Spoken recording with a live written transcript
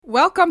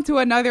Welcome to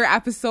another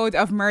episode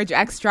of Merge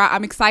Extra.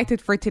 I'm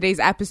excited for today's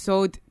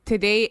episode.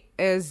 Today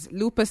is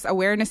Lupus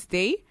Awareness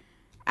Day,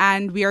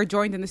 and we are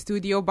joined in the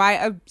studio by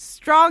a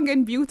strong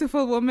and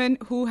beautiful woman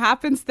who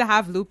happens to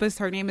have lupus.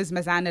 Her name is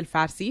Mazzan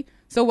Farsi.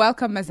 So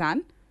welcome,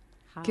 Mazzan.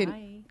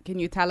 Hi. Can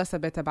you tell us a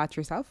bit about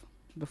yourself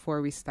before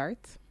we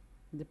start?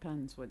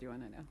 Depends what you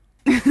want to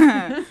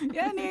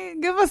know.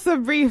 Give us a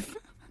brief.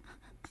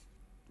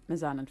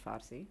 Mazzan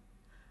Farsi.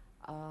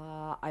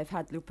 I've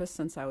had lupus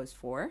since I was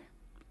 4.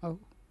 Oh.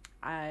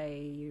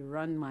 I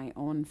run my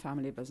own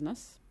family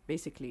business,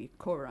 basically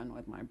co-run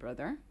with my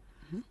brother.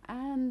 Mm-hmm.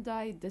 And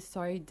I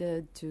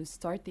decided to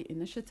start the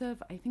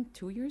initiative, I think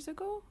 2 years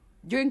ago,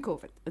 during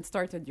COVID. It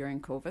started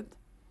during COVID.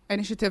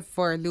 Initiative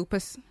for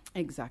lupus.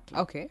 Exactly.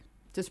 Okay.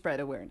 To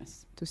spread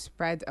awareness. To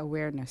spread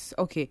awareness.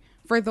 Okay.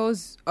 For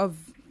those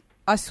of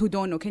us who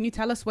don't know, can you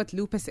tell us what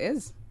lupus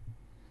is?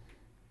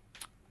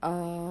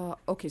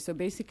 Okay, so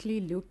basically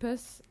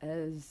lupus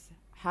is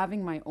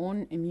having my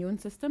own immune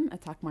system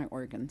attack my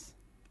organs.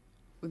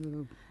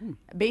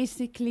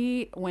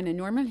 Basically, when a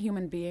normal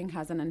human being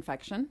has an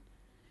infection,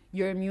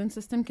 your immune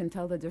system can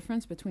tell the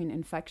difference between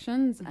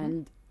infections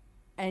and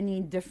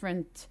any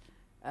different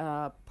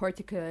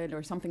particle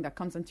or something that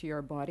comes into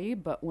your body.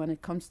 But when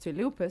it comes to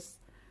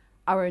lupus,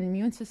 our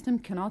immune system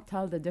cannot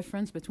tell the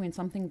difference between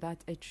something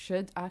that it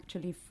should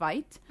actually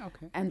fight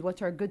and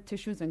what are good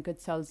tissues and good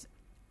cells,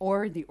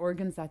 or the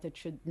organs that it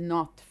should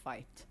not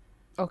fight.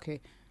 Okay.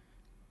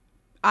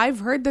 I've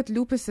heard that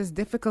lupus is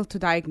difficult to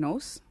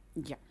diagnose.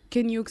 Yeah.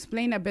 Can you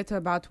explain a bit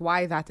about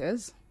why that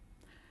is?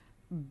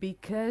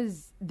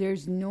 Because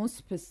there's no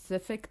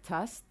specific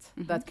test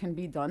that can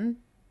be done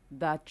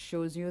that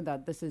shows you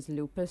that this is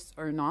lupus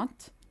or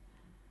not.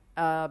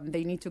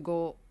 They need to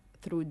go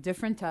through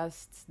different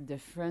tests,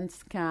 different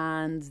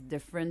scans,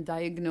 different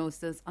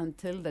diagnoses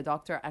until the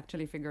doctor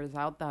actually figures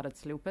out that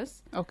it's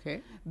lupus.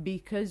 Okay.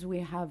 Because we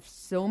have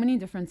so many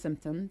different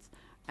symptoms.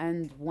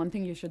 And one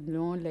thing you should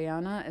know,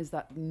 Leana, is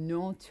that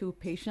no two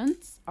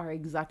patients are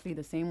exactly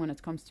the same when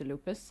it comes to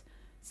lupus.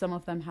 Some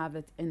of them have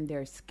it in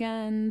their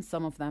skin,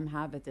 some of them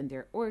have it in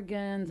their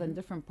organs and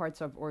different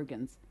parts of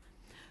organs.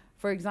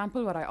 For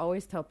example, what I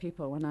always tell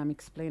people when I'm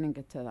explaining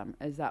it to them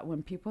is that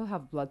when people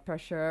have blood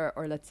pressure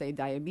or let's say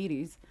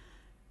diabetes,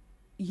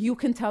 you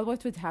can tell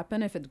what would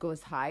happen if it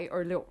goes high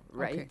or low,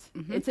 right? Okay.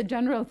 Mm-hmm. It's a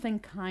general thing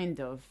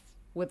kind of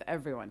with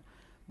everyone.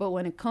 But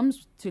when it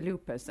comes to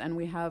lupus and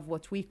we have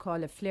what we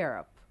call a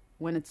flare-up,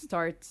 when it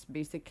starts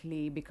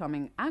basically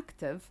becoming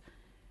active,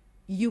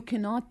 you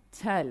cannot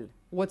tell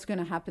what's going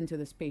to happen to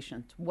this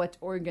patient, what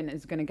organ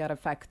is going to get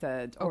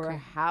affected, or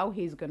how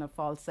he's going to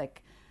fall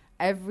sick.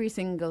 Every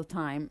single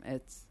time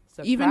it's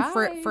surprise. Even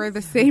for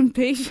the same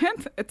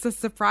patient, it's a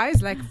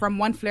surprise, like from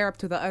one flare-up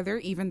to the other,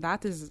 even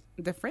that is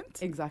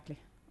different? Exactly.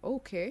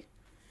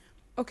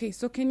 Okay,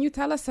 so can you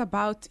tell us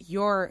about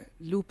your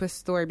lupus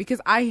story? Because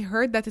I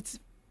heard that it's,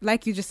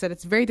 like you just said,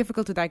 it's very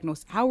difficult to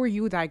diagnose. How were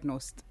you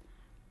diagnosed?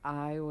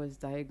 I was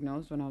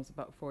diagnosed when I was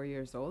about 4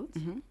 years old.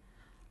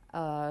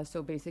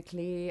 So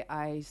basically,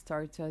 I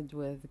started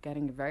with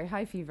getting a very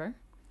high fever.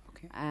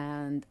 Okay.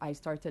 And I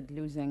started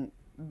losing...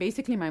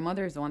 Basically, my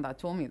mother is the one that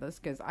told me this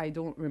because I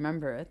don't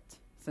remember it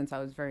since I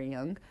was very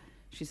young.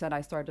 She said I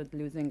started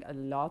losing a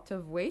lot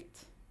of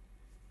weight.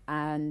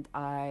 And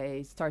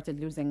I started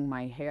losing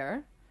my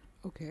hair.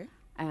 Okay.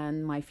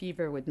 And my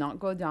fever would not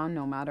go down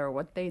no matter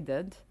what they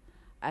did.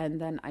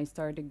 And then I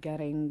started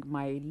getting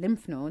my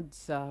lymph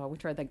nodes,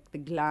 which are like the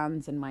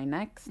glands in my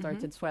neck,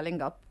 started swelling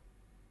up.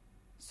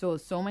 So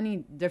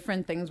many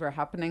different things were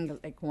happening,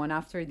 like one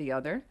after the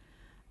other.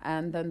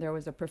 And then there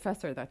was a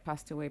professor that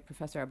passed away,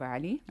 Professor Abu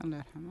Ali.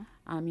 Allah yarhamah.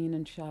 Ameen,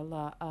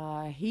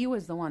 inshallah. He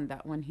was the one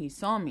that when he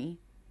saw me,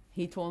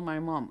 he told my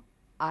mom,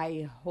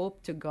 I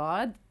hope to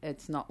God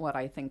it's not what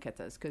I think it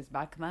is. Because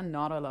back then,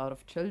 not a lot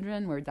of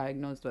children were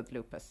diagnosed with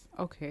lupus.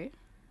 Okay.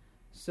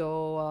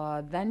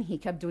 So then he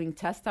kept doing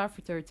test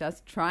after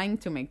test, trying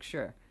to make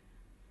sure.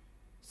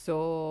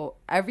 So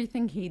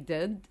everything he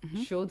did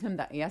showed him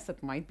that, yes,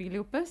 it might be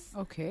lupus.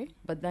 Okay.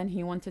 But then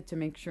he wanted to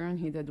make sure, and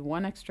he did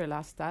one extra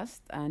last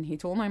test. And he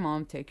told my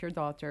mom, take your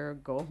daughter,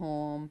 go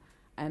home,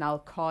 and I'll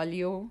call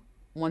you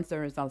once the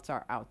results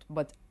are out.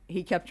 But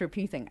he kept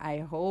repeating, I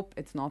hope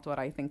it's not what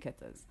I think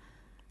it is.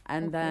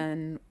 And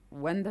then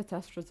when the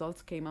test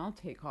results came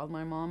out, he called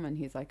my mom, and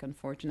he's like,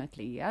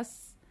 unfortunately,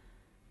 yes.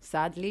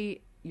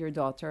 Sadly, your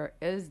daughter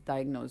is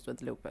diagnosed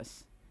with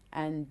lupus.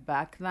 And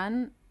back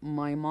then,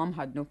 my mom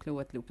had no clue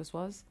what lupus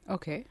was.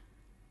 Okay.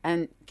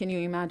 And can you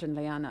imagine,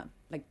 Leana,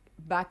 like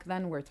back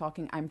then we're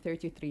talking, I'm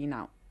 33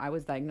 now. I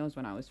was diagnosed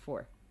when I was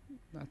 4.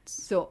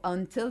 So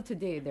until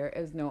today, there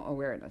is no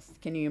awareness.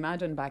 Can you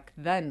imagine back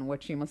then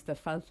what she must have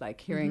felt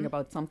like hearing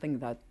about something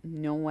that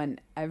no one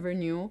ever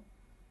knew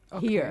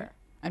here?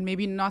 And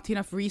maybe not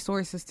enough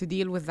resources to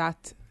deal with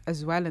that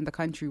as well in the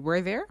country.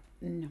 Were there?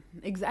 No,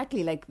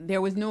 exactly. Like there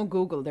was no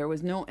Google, there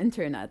was no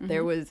internet,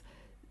 there was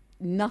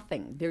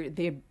nothing.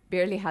 They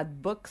barely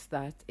had books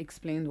that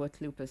explained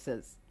what lupus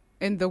is.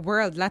 in the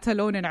world, let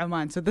alone in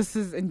Oman. So this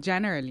is in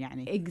general,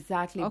 يعني.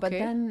 Exactly. But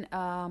then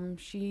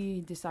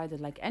she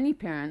decided, like any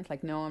parent,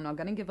 like, no, I'm not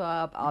going to give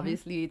up.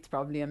 Obviously, it's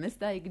probably a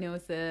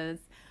misdiagnosis,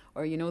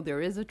 or, you know,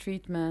 there is a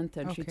treatment.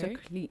 And she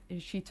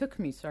took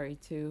me,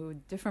 to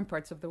different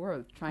parts of the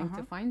world trying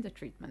to find the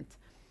treatment.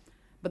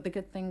 But the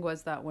good thing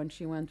was that when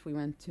we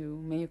went to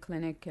Mayo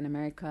Clinic in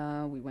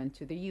America, we went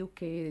to the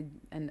UK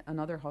and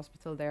another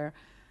hospital there.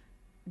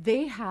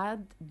 They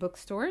had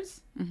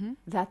bookstores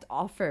that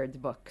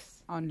offered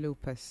books. On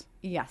lupus.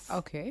 Yes.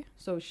 Okay.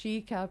 So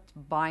she kept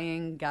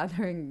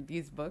gathering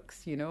these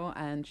books, you know,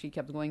 and she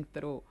kept going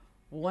through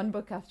one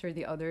book after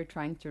the other,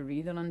 trying to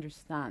read and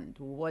understand,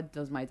 what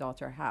does my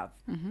daughter have?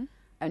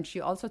 And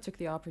she also took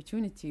the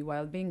opportunity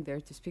while being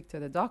there to speak to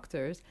the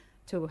doctors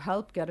to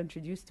help get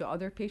introduced to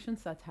other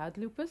patients that had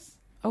lupus.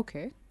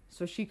 Okay.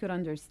 So she could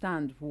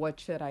understand, what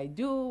should I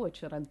do? What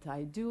shouldn't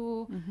I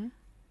do?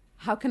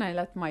 How can I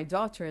let my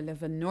daughter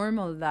live a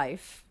normal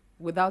life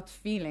without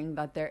feeling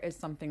that there is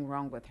something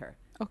wrong with her?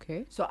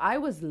 Okay. So I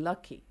was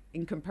lucky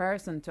in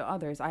comparison to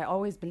others. I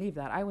always believe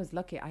that I was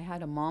lucky. I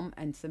had a mom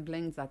and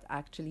siblings that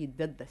actually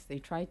did this. They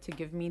tried to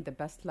give me the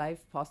best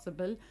life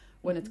possible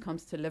when it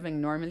comes to living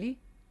normally,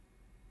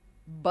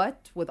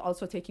 but with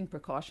also taking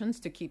precautions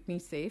to keep me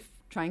safe,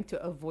 trying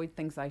to avoid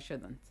things I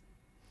shouldn't.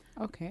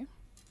 Okay.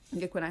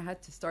 Like when I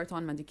had to start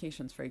on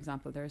medications, for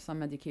example, there are some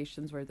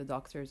medications where the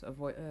doctors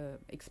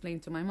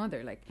explained to my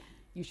mother, like,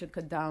 you should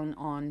cut down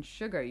on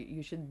sugar.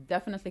 You should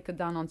definitely cut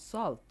down on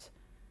salt.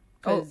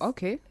 Oh,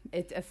 okay.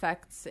 It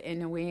affects,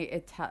 in a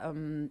way,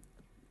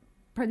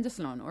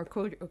 prednisolone or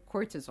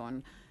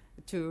cortisone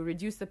to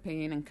reduce the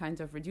pain and kind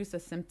of reduce the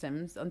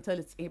symptoms until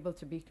it's able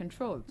to be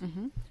controlled.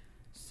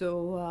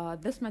 So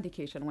this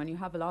medication, when you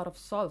have a lot of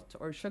salt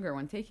or sugar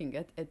when taking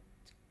it, it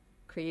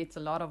creates a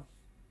lot of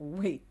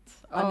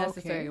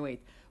unnecessary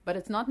weight. But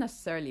it's not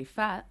necessarily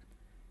fat,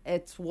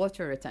 it's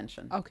water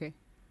retention. Okay.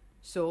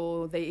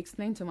 So they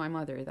explained to my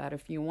mother that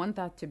if you want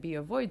that to be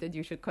avoided,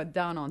 you should cut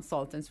down on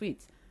salt and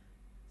sweets.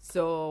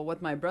 So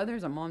what my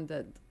brothers and mom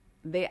did,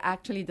 they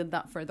actually did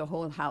that for the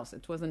whole house.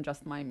 It wasn't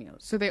just my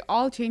meals. So they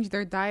all changed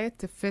their diet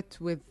to fit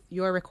with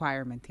your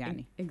requirement,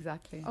 yani.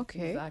 Exactly.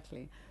 Okay.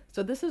 Exactly.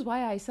 So this is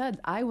why I said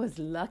I was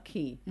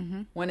lucky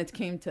when it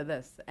came to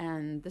this.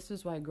 And this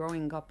is why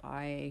growing up,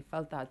 I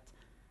felt that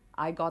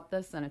I got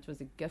this and it was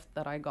a gift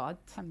that I got.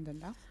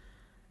 Alhamdulillah.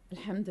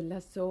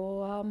 Alhamdulillah.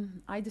 So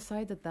I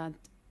decided that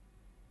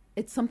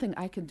it's something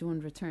I could do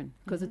in return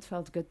because it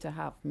felt good to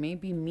have.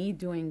 Maybe me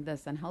doing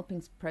this and helping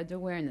spread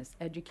awareness,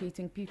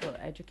 educating people,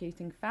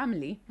 educating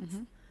family,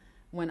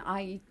 when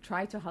I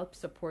try to help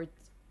support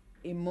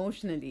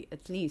emotionally,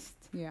 at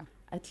least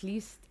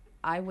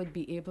I would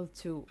be able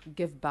to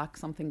give back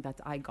something that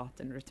I got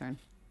in return.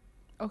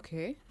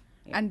 Okay.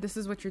 Yeah. And this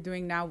is what you're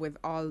doing now with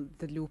all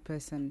the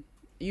lupus, and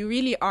you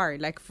really are.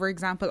 Like, for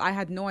example, I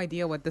had no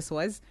idea what this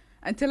was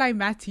until I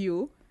met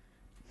you.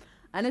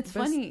 And it's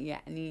funny,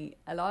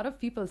 a lot of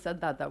people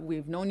said that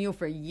we've known you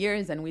for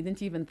years and we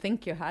didn't even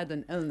think you had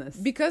an illness.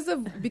 Because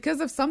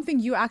of something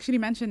you actually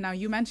mentioned now.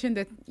 You mentioned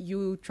that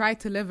you try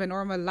to live a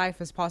normal life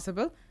as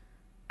possible.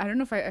 I don't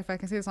know if I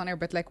can say this on air,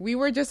 but like we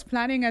were just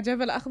planning a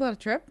Jabal Akhdar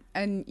trip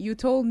and you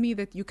told me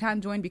that you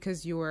can't join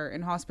because you were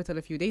in hospital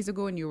a few days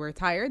ago and you were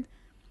tired.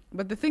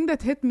 But the thing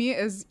that hit me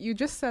is you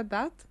just said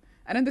that.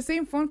 And in the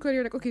same phone call,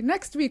 you're like, okay,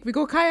 next week we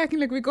go kayaking,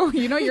 like we go,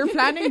 you know, you're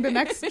planning the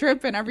next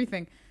trip and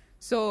everything.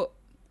 So,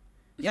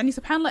 yani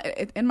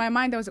subhanAllah, in my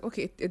mind, I was like,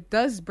 okay, it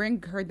does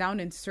bring her down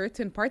in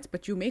certain parts,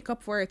 but you make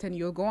up for it and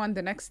you'll go on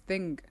the next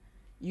thing.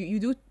 You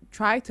do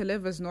try to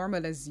live as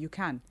normal as you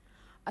can.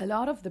 A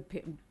lot of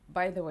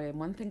by the way,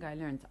 one thing I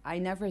learned, I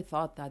never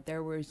thought that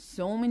there were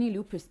so many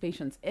lupus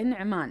patients in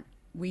Oman.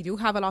 We do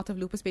have a lot of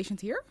lupus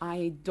patients here.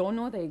 I don't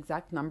know the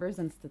exact numbers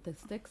and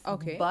statistics,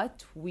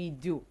 but we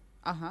do.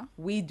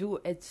 We do.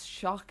 It's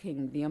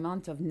shocking the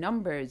amount of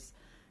numbers,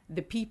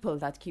 the people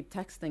that keep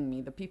texting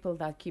me, the people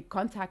that keep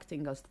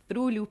contacting us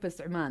through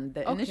Lupus Oman,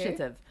 the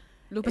initiative.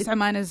 Lupus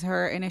Oman is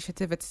her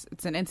initiative. It's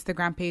an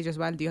Instagram page as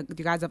well. Do you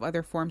guys have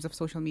other forms of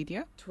social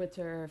media?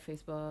 Twitter,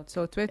 Facebook.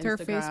 So Twitter,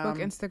 Facebook,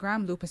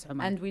 Instagram, Lupus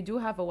Oman. And we do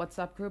have a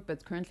WhatsApp group,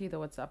 but currently the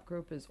WhatsApp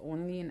group is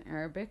only in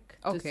Arabic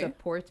to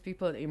support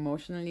people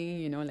emotionally.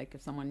 You know, like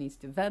if someone needs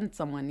to vent,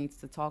 someone needs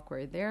to talk,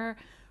 we're there.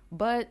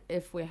 But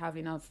if we have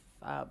enough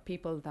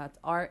people that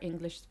are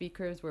English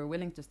speakers, we're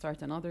willing to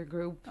start another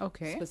group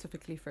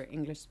specifically for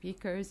English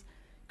speakers.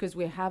 Because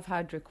we have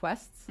had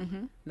requests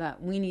that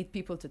we need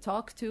people to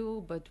talk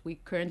to, but we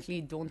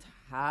currently don't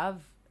have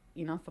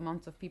enough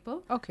amounts of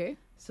people.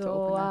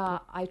 So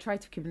I try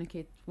to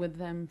communicate with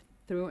them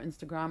through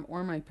Instagram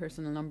or my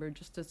personal number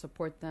just to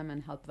support them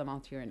and help them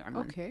out here in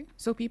Oman.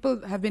 So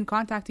people have been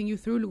contacting you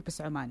through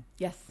Lupus Oman?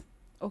 Yes.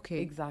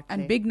 Exactly.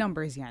 And big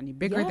numbers, yani,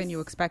 bigger than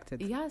you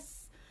expected.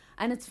 Yes.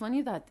 And it's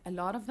funny that a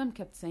lot of them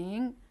kept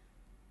saying,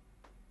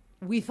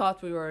 we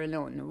thought we were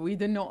alone. We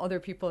didn't know other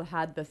people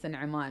had this in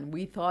Oman.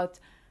 We thought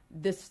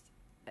this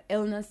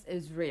illness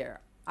is rare.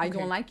 I Okay.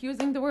 don't like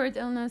using the word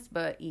illness,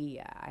 but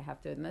yeah, I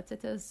have to admit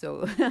it is.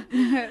 So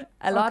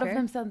a lot of Okay.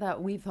 them said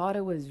that we thought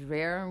it was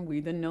rare. We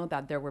didn't know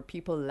that there were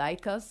people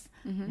like us,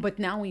 but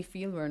now we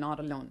feel we're not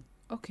alone.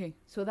 Okay.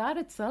 So that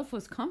itself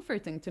was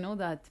comforting to know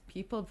that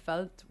people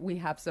felt we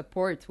have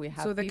support. We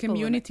have So the people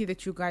community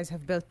that you guys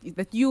have built,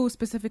 that you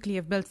specifically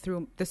have built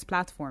through this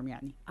platform,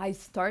 yani. I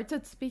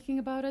started speaking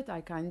about it.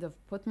 I kind of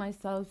put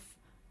myself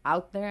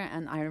out there.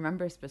 And I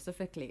remember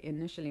specifically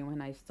initially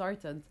when I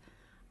started,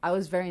 I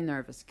was very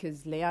nervous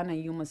because, Leanna,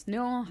 you must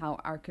know how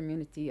our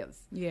community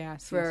is.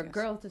 Yes. For yes, a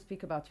girl to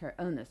speak about her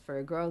illness, for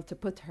a girl to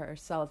put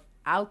herself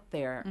out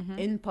there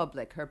in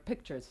public, her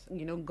pictures,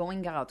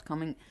 going out,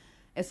 coming.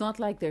 It's not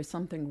like there's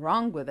something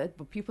wrong with it,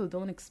 but people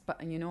don't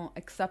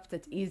accept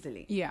it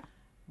easily. Yeah.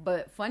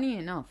 But funny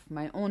enough,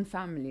 my own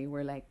family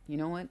were like, you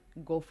know what,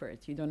 go for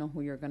it. You don't know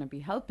who you're going to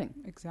be helping.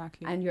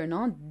 Exactly. And you're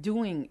not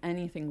doing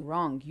anything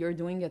wrong. You're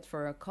doing it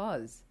for a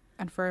cause.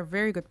 And for a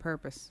very good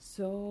purpose.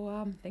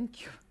 So,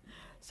 thank you.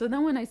 So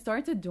then when I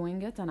started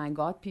doing it and I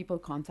got people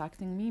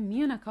contacting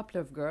me and a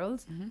couple of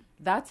girls,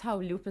 that's how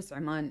Lupus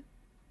Oman,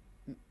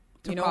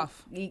 Took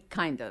off.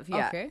 Kind of,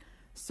 yeah. Okay.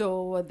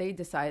 So they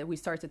decided, we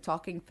started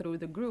talking through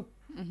the group,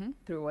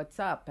 through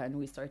WhatsApp, and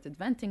we started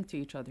venting to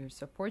each other,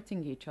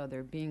 supporting each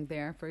other, being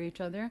there for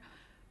each other.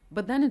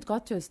 But then it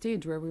got to a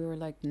stage where we were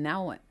like,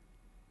 now what?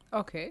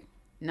 Okay.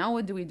 Now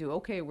what do we do?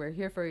 Okay, we're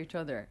here for each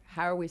other.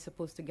 How are we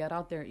supposed to get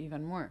out there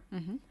even more?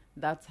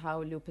 That's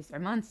how Lupus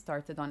Oman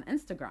started on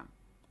Instagram.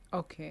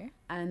 Okay.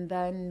 And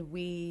then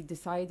we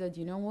decided,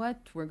 you know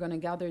what? We're going to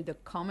gather the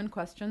common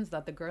questions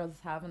that the girls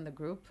have in the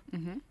group.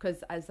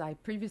 Because as I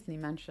previously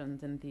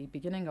mentioned in the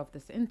beginning of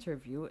this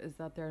interview, is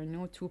that there are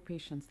no two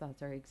patients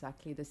that are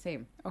exactly the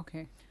same.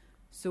 Okay.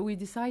 So we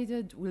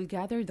decided we'll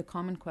gather the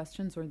common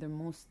questions or the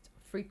most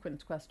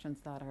frequent questions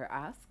that are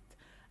asked,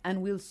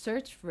 and we'll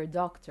search for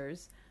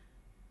doctors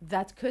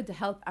that could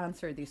help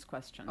answer these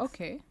questions.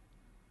 Okay.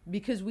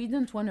 Because we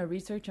didn't want to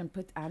research and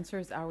put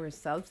answers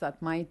ourselves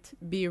that might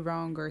Be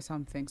wrong or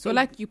something. So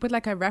like you put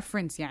like a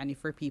reference, yani,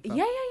 for people.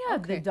 Yeah.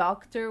 Okay. The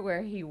doctor,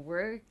 where he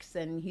works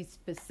and his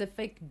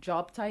specific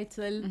job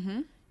title.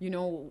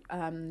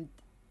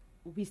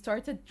 We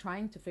started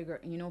trying to figure,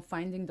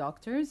 finding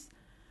doctors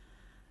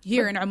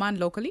Here in Oman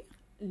locally?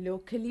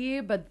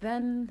 locally. But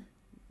then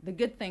the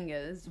good thing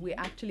is we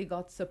actually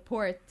got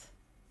support.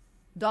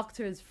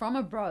 Doctors from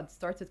abroad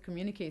started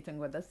communicating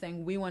with us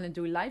saying, we want to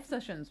do live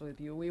sessions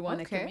with you. We want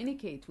to Okay.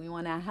 communicate. We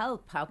want to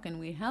help. How can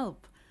we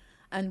help?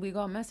 And we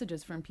got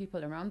messages from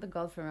people around the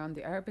Gulf, around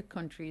the Arabic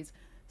countries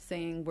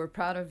saying, we're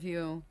proud of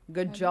you.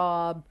 Good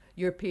job.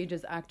 Your page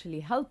is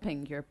actually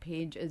helping. Your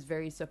page is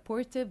very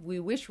supportive.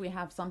 We wish we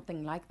have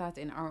something like that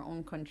in our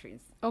own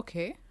countries.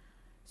 Okay.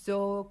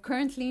 So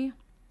currently,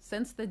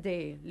 since the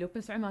day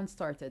Lupus Oman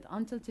started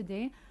until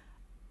today,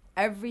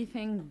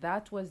 everything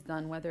that was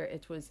done, whether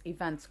it was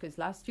events, because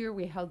last year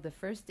we held the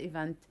first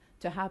event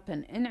to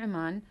happen in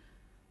Oman,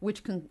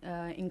 which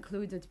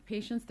included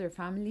patients, their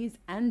families,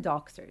 and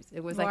doctors.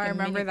 It was Well, like I a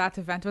remember mini- that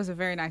event was a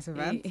very nice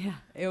event. Yeah,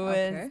 it was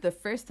Okay. the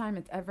first time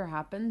it ever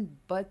happened.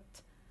 But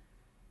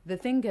the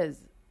thing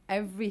is,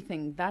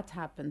 everything that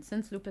happened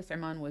since Lupus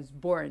Oman was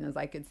born, as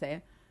I could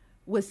say,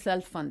 was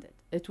self-funded.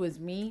 It was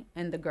me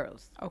and the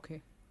girls.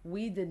 Okay.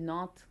 We did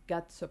not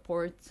get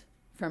support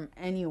from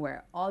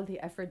anywhere. All the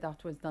effort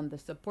that was done, the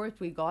support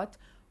we got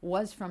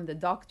was from the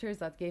doctors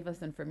that gave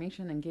us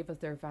information and gave us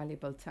their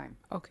valuable time.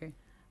 Okay.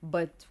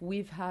 But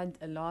we've had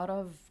a lot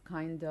of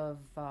kind of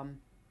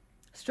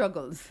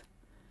struggles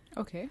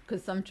Okay.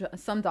 because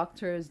some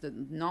doctors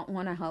did not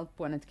want to help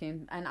when it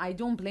came, and I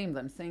don't blame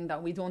them, saying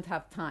that we don't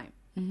have time.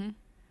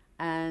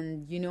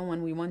 And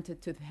when we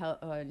wanted to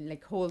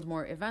hold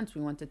more events,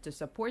 we wanted to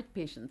support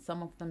patients.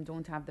 Some of them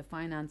don't have the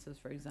finances,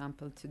 for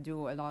example, to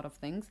do a lot of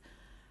things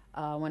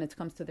when it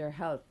comes to their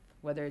health,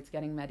 whether it's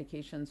getting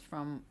medications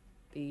from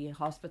the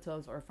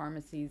hospitals or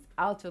pharmacies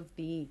out of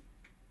the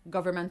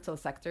governmental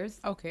sectors.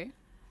 Okay.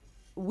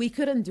 We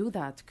couldn't do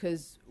that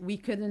because we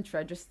couldn't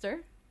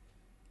register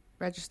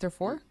Register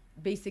for?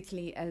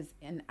 basically as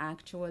an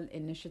actual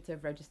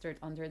initiative registered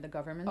under the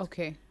government.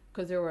 Okay.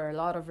 Because there were a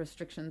lot of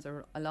restrictions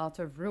or a lot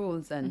of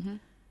rules, and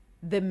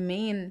the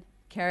main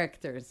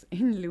characters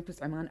in Lupus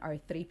Oman are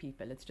 3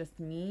 people. It's just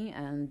me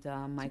and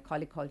my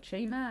colleague called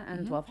Shayma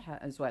and Wafha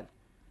as well.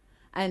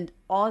 And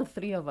all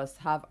 3 of us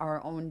have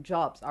our own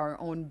jobs, our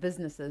own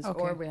businesses,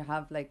 or we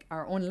have like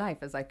our own life,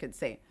 as I could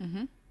say.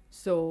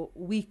 So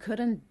we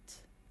couldn't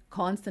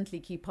constantly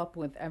keep up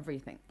with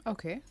everything.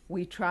 Okay.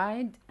 We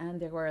tried,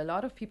 and there were a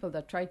lot of people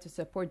that tried to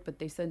support, but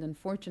they said,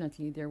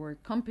 unfortunately, there were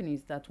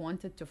companies that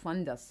wanted to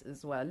fund us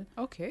as well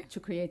Okay. to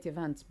create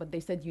events, but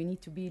they said you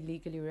need to be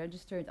legally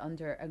registered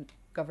under a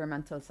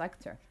governmental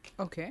sector.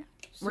 Okay.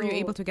 Were you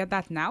able to get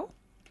that now?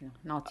 No,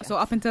 not yet. So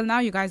up until now,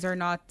 you guys are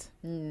not.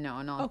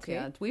 No, not Okay.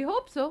 yet. We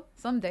hope so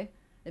someday.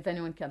 If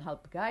anyone can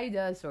help guide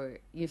us or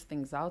use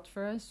things out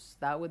for us,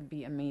 that would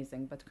be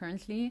amazing. But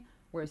currently,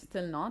 we're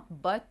still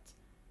not. But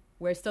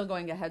we're still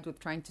going ahead with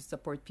trying to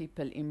support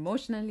people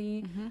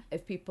emotionally.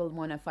 If people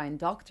want to find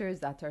doctors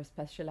that are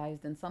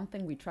specialized in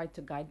something, we try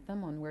to guide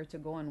them on where to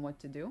go and what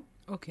to do.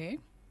 Okay.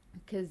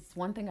 Because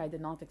one thing I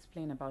did not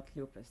explain about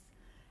lupus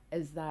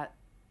is that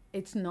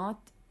it's not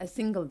a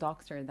single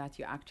doctor that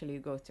you actually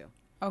go to.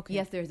 Okay.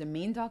 Yes, there's a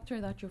main doctor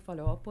that you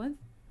follow up with,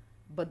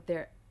 but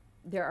there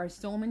are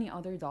so many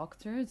other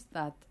doctors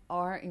that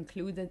are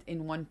included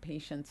in one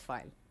patient's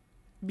file.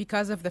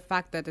 Because of the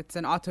fact that it's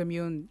an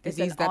autoimmune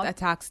disease that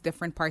attacks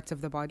different parts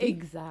of the body?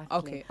 Exactly.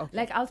 Okay.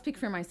 Like, I'll speak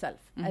for myself.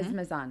 As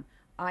Mazzan,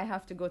 I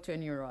have to go to a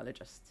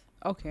neurologist.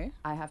 Okay.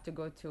 I have to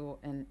go to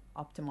an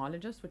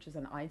ophthalmologist, which is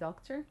an eye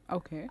doctor.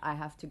 Okay. I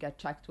have to get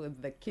checked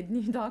with the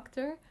kidney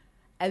doctor,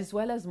 as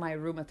well as my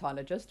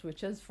rheumatologist,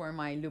 which is for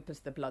my lupus,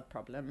 the blood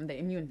problem, the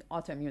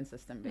autoimmune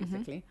system,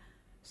 basically.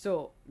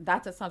 So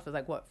that itself is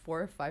like, what,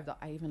 4 or 5?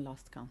 I even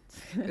lost count.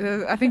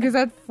 I think it's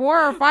at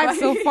 4 or 5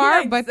 so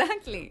far. Yeah,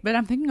 exactly. But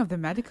I'm thinking of the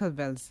medical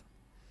bills.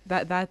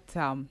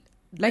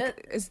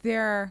 Is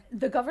there...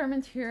 The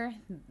government here,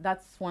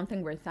 that's one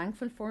thing we're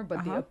thankful for,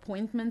 but the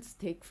appointments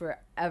take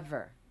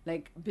forever.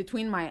 Like,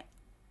 between my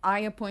eye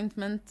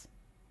appointment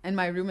and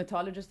my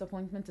rheumatologist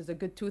appointment is a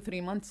good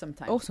 2-3 months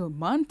sometimes. Oh, so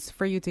months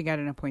for you to get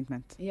an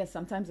appointment? Yes,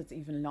 sometimes it's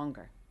even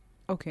longer.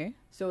 Okay.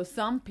 So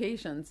some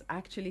patients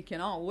actually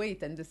cannot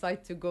wait and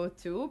decide to go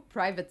to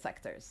private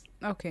sectors.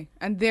 Okay.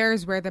 And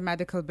there's where the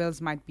medical bills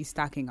might be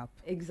stacking up.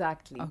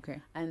 Exactly.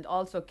 Okay. And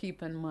also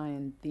keep in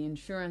mind, the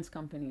insurance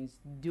companies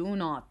do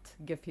not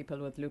give people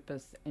with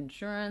lupus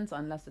insurance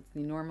unless it's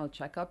the normal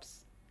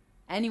checkups.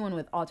 Anyone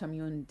with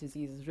autoimmune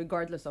diseases,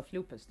 regardless of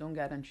lupus, don't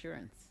get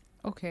insurance.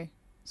 Okay.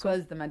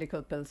 Because the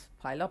medical bills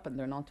pile up and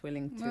they're not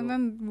willing to... And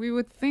then we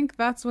would think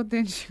that's what the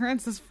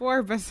insurance is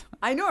for, but...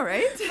 I know,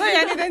 right?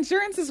 The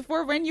insurance is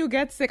for when you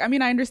get sick. I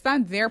mean, I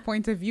understand their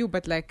point of view,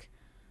 but like,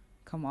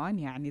 come on,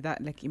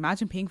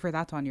 imagine paying for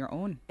that on your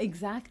own.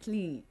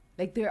 Exactly.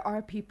 Like, there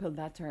are people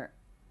that are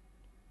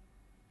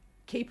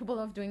capable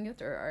of doing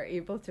it or are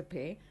able to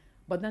pay,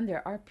 but then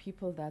there are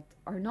people that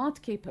are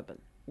not capable.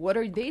 What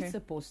are they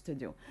supposed to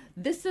do?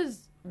 This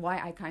is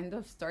why I kind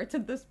of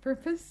started this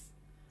purpose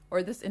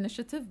or this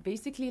initiative,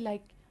 basically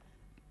like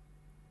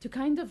to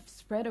kind of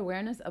spread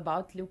awareness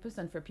about lupus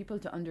and for people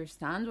to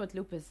understand what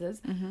lupus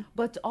is,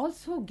 but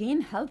also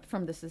gain help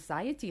from the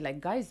society. Like,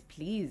 guys,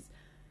 please.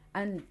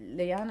 And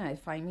Leana,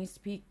 if I may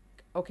speak,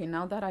 okay,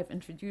 now that I've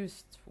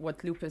introduced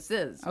what lupus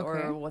is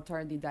or what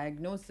are the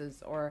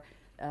diagnoses or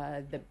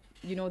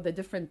the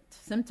different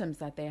symptoms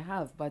that they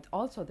have, but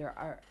also there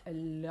are a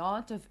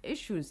lot of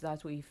issues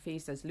that we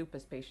face as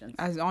lupus patients.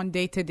 As on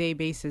day-to-day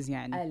basis,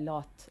 A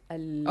lot.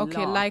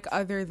 Okay, like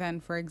other than,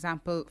 for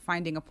example,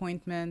 finding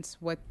appointments,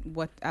 what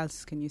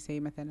else can you say,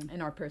 مثلا?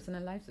 In our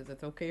personal lives, is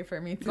it okay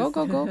for me to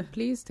Go,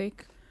 please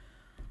take.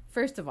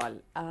 First of all,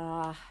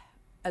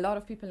 a lot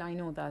of people I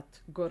know that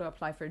go to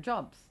apply for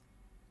jobs.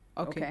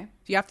 Okay.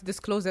 You have to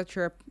disclose that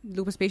you're a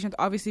lupus patient,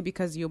 obviously,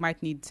 because you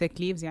might need sick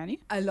leaves, yani?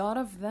 A lot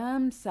of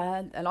them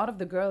said, a lot of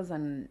the girls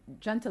and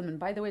gentlemen,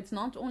 by the way, it's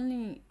not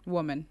only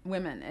women,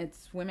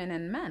 it's women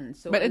and men.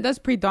 So but it does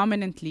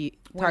predominantly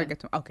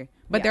target. Okay.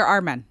 But there are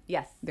men.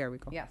 Yes. There we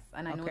go. Yes.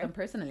 And I know them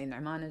personally,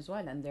 Nu'man as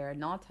well, and they're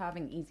not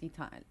having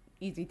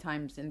easy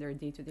times in their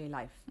day-to-day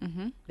life.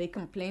 They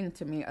complain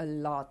to me a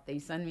lot. They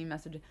send me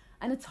messages.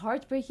 And it's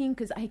heartbreaking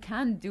because I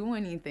can't do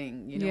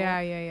anything, you know?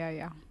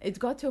 Yeah. It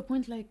got to a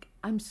point like,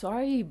 I'm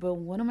sorry, but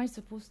what am I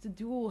supposed to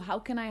do? How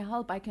can I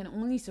help? I can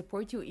only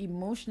support you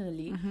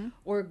emotionally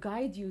or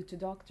guide you to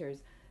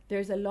doctors.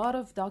 There's a lot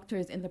of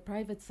doctors in the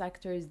private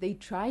sectors. They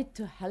tried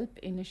to help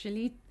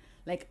initially.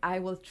 Like, I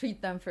will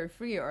treat them for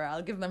free or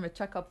I'll give them a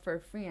checkup for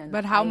free.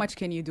 But how much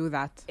can you do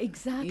that?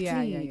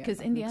 Exactly.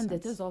 Because in the end,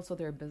 it is also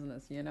their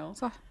business, you know?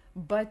 So.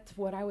 But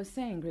what I was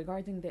saying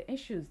regarding the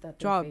issues that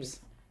they face.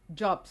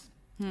 Jobs.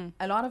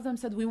 A lot of them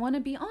said, we want to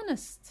be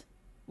honest.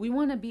 We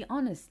want to be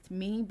honest.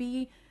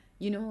 Maybe,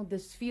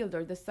 this field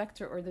or this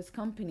sector or this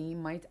company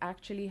might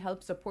actually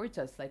help support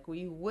us. Like,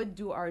 we would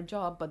do our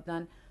job, but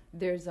then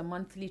there's a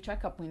monthly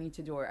checkup we need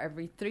to do, or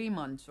every 3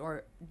 months,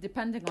 or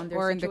depending on their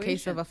situation. Or in the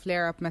case of a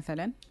flare-up,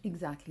 مثلا.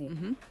 Exactly.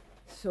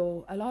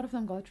 So a lot of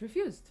them got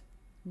refused.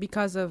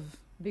 Because of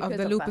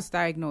the lupus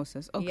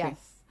diagnosis. Okay.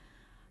 Yes.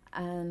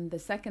 And the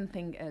second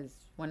thing is,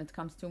 when it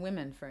comes to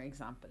women, for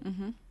example,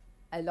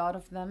 a lot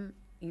of them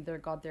either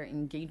got their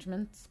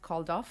engagements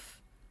called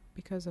off.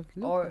 Because of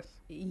lupus?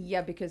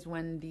 Because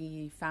when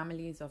the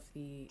families of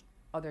the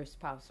other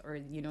spouse or,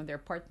 their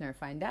partner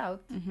find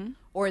out,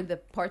 or the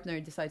partner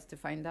decides to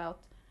find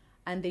out,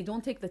 and they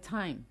don't take the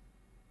time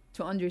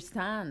to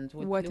understand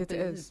what it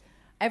is.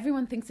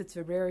 Everyone thinks it's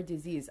a rare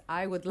disease.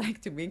 I would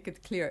like to make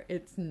it clear,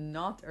 it's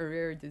not a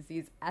rare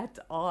disease at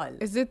all.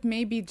 Is it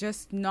maybe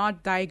just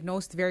not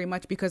diagnosed very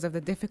much because of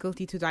the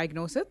difficulty to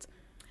diagnose it?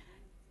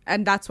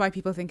 And that's why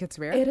people think it's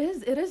rare? It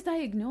is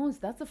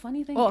diagnosed. That's the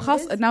funny thing.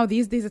 Now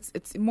these days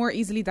it's more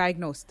easily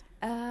diagnosed.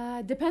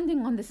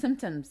 Depending on the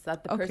symptoms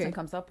that the person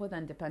comes up with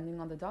and depending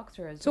on the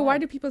doctor as well. So why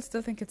do people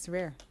still think it's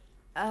rare?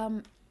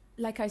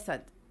 Like I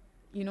said,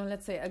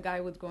 let's say a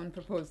guy would go and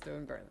propose to a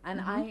girl.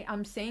 And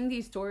I'm saying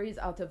these stories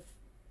out of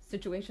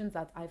situations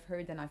that I've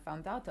heard and I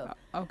found out of.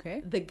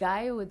 Okay. The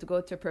guy would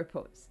go to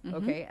propose,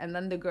 okay? And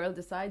then the girl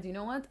decides, you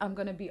know what? I'm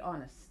going to be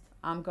honest.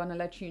 I'm going to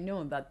let you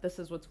know that this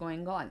is what's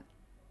going on.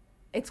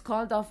 It's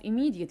called off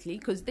immediately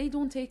because they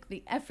don't take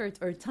the effort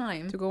or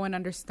time to go and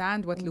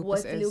understand what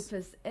lupus is.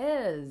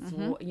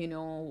 You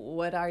know,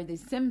 what are the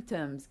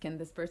symptoms? Can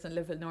this person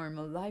live a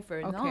normal life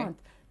or not?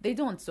 They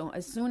don't. So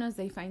as soon as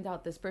they find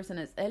out this person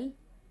is ill,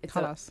 it's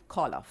a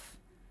call off.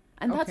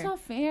 And that's not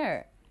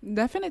fair.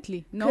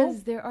 Definitely. No.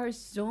 Because there are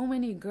so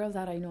many girls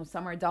that I know.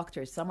 Some are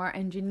doctors, some are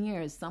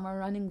engineers, some are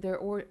running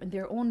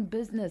their own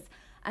business.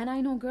 And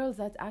I know girls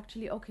that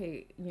actually,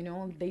 you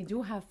know, they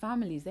do have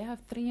families. They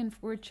have 3 and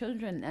 4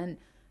 children and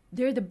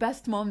they're the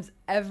best moms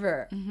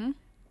ever.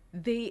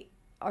 They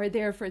are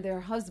there for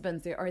their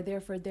husbands. They are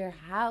there for their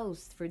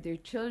house, for their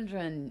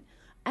children.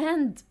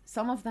 And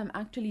some of them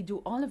actually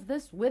do all of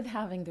this with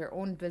having their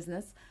own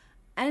business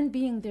and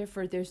being there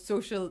for their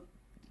social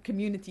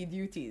community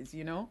duties,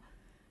 you know?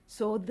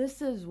 So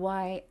this is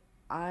why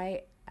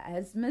I,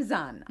 as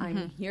Mazzan,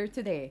 I'm here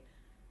today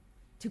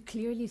to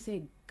clearly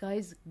say,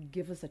 guys,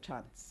 give us a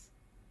chance.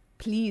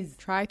 Please.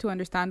 Try to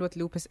understand what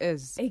lupus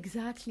is.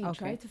 Exactly.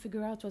 Try to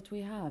figure out what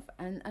we have.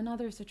 And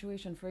another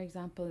situation, for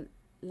example,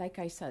 like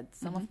I said,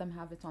 some of them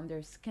have it on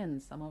their skin.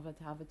 Some of it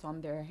have it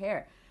on their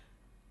hair.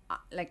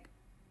 Like,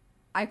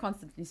 I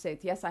constantly say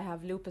it, yes, I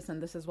have lupus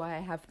and this is why I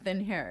have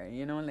thin hair.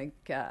 You know,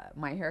 like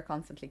my hair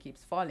constantly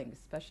keeps falling,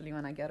 especially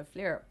when I get a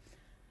flare.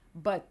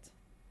 But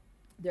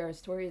there are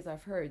stories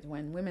I've heard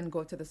when women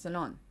go to the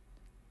salon.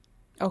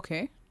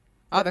 Okay.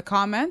 Oh, the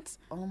comments?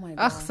 Oh my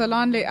God.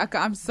 Salon,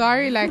 I'm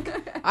sorry, like,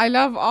 I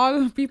love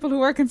all people who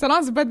work in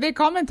salons, but they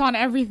comment on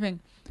everything.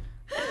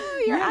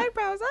 Oh, your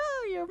eyebrows,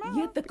 your mouth.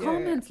 Yeah, the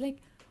comments, like,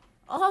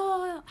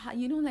 oh,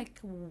 you know, like,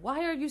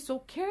 why are you so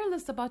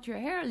careless about your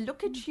hair?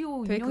 Look at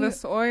you. Take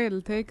this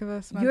oil, take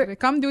this.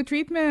 Come do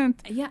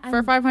treatment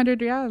for 500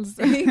 riyals.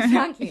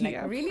 Exactly.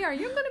 Like, really? Are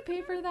you going to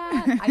pay for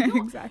that? I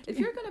don't. Exactly. If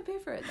you're going to pay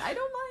for it, I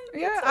don't mind.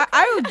 Yeah,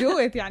 I will do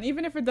it,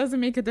 even if it doesn't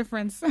make a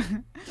difference.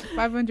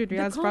 500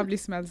 riyals probably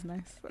smells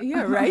nice.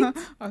 Yeah, right?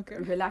 Okay.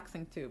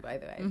 Relaxing too, by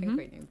the way. I think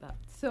we need that.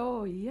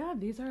 So, yeah,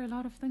 these are a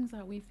lot of things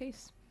that we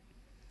face.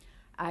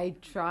 I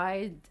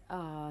tried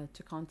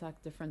to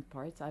contact different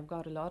parts. I've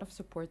got a lot of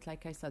support,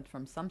 like I said,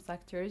 from some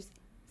sectors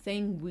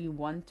saying we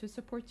want to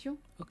support you.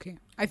 Okay.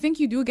 I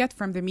think you do get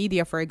from the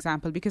media, for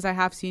example, because I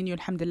have seen you,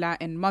 alhamdulillah,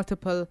 in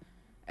multiple,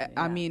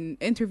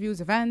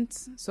 interviews,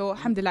 events. So,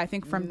 alhamdulillah, I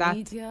think from that.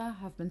 Media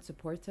have been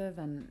supportive,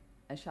 and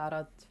a shout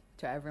out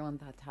to everyone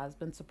that has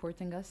been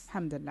supporting us.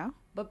 Alhamdulillah.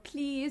 But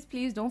please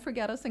don't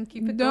forget us and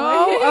keep it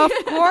going. No,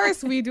 of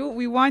course we do.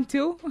 We want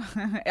to.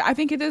 I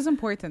think it is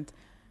important.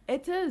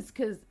 It is,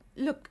 because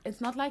look,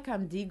 it's not like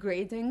I'm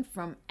degrading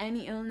from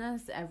any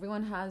illness.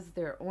 Everyone has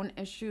their own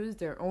issues,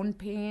 their own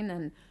pain,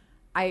 and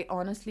I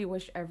honestly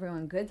wish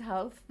everyone good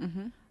health.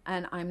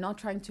 And I'm not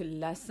trying to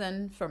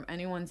lessen from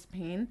anyone's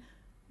pain,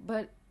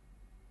 but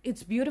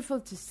it's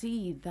beautiful to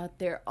see that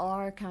there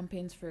are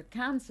campaigns for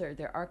cancer.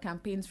 There are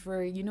campaigns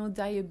for, you know,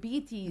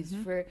 diabetes,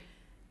 for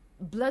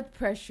blood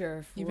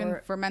pressure, for even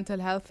for mental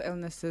health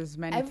illnesses,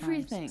 many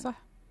everything. times.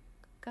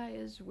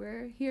 Guys,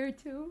 we're here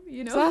too,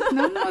 you know.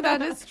 No,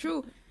 that is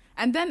true.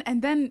 And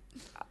then,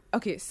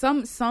 okay,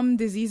 some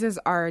diseases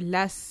are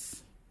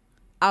less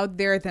out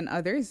there than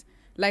others.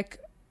 Like,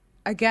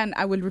 again,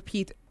 I will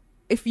repeat,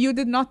 if you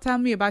did not tell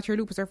me about your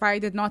lupus, or if I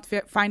did not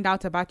find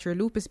out about your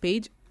lupus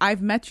page,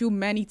 I've met you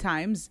many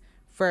times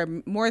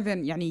for more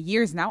than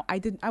years now.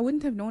 I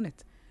wouldn't have known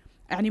it.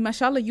 And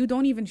mashallah, you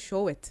don't even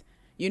show it.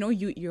 You know,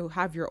 you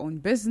have your own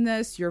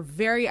business. You're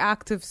very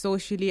active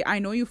socially. I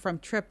know you from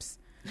trips,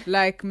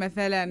 like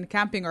مثلا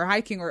camping or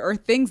hiking or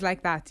things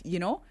like that, you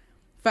know.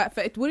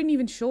 It wouldn't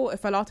even show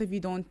if a lot of you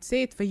don't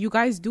say it. But you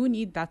guys do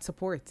need that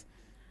support.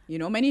 You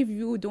know, many of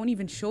you don't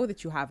even show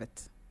that you have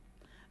it.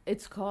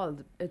 It's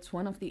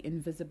one of the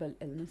invisible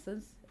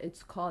illnesses.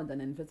 It's called an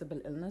invisible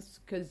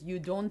illness because you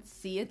don't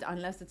see it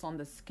unless it's on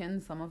the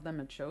skin. Some of them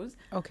it shows.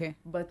 Okay.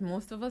 But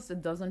most of us,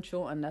 it doesn't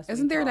show unless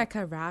Isn't there like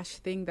a rash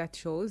thing that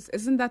shows?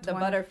 Isn't that the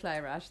butterfly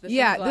rash?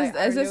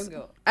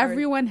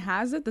 Everyone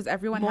has it? Does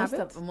everyone have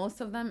it? Most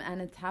of them, and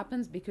it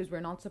happens because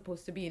we're not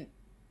supposed to be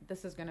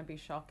this is going to be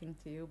shocking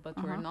to you, but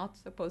we're not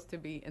supposed to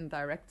be in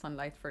direct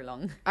sunlight for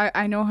long.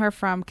 I know her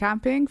from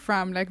camping,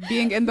 from like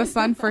being in the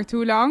sun for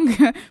too long,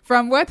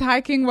 from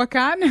hiking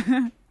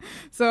wakan.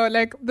 So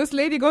like this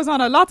lady goes on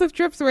a lot of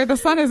trips where the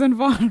sun is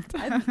involved.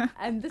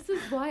 and this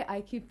is why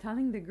I keep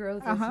telling the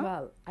girls as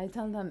well. I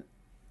tell them,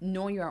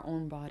 know your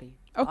own body.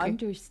 Okay.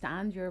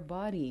 Understand your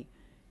body.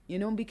 You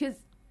know, because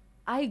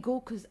I go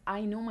because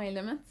I know my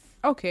limits.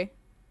 Okay.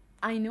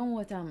 I know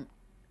what I'm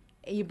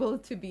able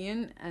to be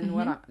in and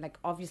what I'm like.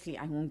 Obviously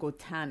I won't go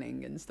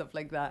tanning and stuff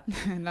like that.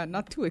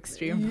 not too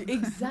extreme.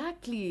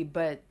 Exactly.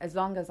 But as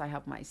long as I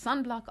have my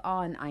sunblock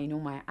on, I know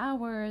my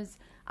hours,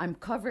 I'm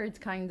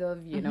covered kind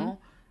of, you know.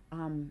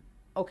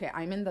 Okay,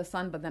 I'm in the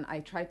sun, but then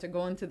I try to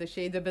go into the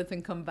shade a bit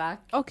and come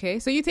back. Okay,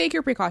 so you take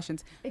your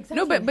precautions. Exactly.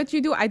 No, but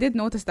you do. I did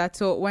notice that.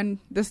 So when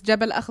this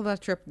Jabal Akhdar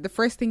trip, the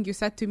first thing you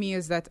said to me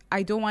is that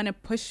I don't want to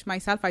push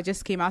myself. I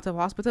just came out of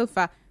hospital.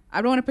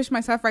 I don't want to push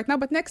myself right now,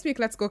 but next week,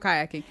 let's go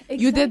kayaking. Exactly.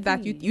 You did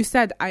that. You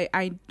said,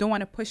 I don't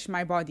want to push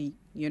my body,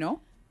 you know?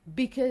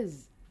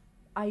 Because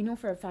I know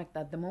for a fact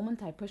that the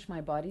moment I push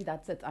my body,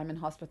 that's it. I'm in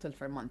hospital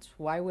for months.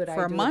 Why would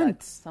I do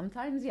months? that?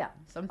 Sometimes, yeah.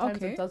 Sometimes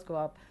Okay. it does go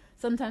up.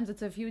 Sometimes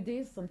it's a few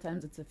days.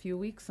 Sometimes it's a few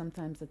weeks.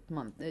 Sometimes it's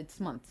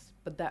months.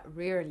 But that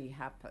rarely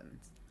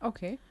happens.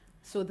 Okay.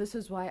 So this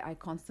is why I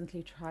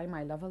constantly try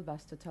my level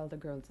best to tell the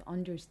girls,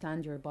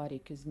 understand your body,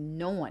 because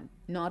no one,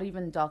 not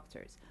even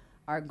doctors,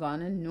 are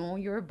gonna know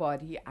your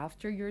body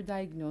after you're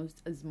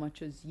diagnosed as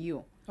much as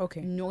you.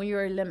 Okay. Know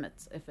your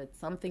limits. If it's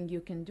something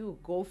you can do,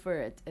 go for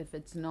it. If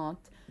it's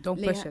not,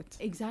 Don't push it.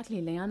 Exactly,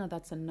 Leanna,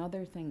 that's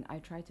another thing I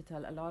try to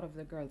tell a lot of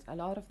the girls. A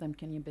lot of them,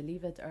 can you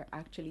believe it, are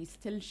actually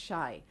still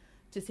shy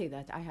to say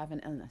that I have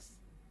an illness.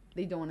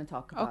 They don't want to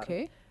talk about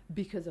it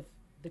because of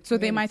the So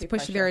they might community push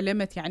pressure. their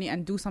limit يعني,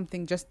 and do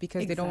something just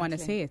because they don't want to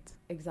Exactly. say it.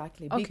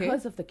 Exactly. Okay.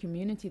 Because of the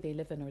community they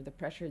live in or the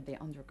pressure they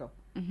undergo.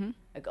 Mm-hmm.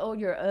 Like, oh,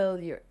 you're ill.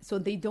 So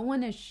they don't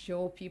want to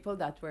show people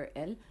that we're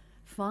ill.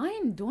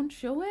 Fine, don't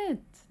show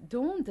it.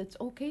 Don't. It's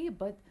okay,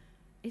 but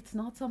it's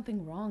not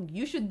something wrong.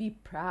 You should be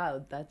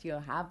proud that you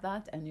have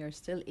that and you're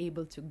still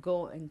able to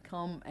go and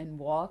come and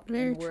walk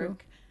Very and true.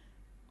 work.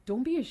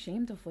 Don't be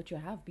ashamed of what you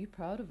have. Be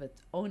proud of it.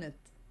 Own it.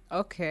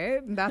 Okay,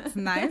 that's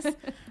nice.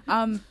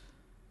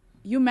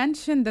 You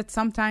mentioned that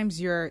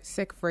sometimes you're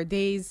sick for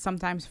days,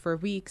 sometimes for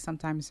weeks,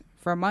 sometimes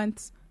for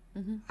months.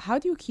 Mm-hmm. How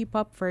do you keep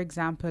up, for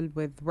example,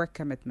 with work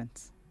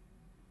commitments?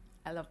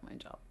 I love my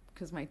job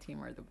because my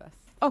team are the best.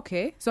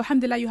 Okay, so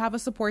alhamdulillah, you have a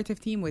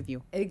supportive team with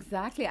you.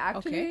 Exactly.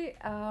 Actually,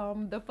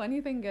 the funny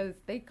thing is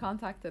they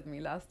contacted me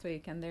last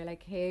week and they're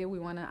like, hey, we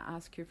want to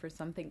ask you for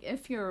something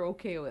if you're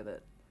okay with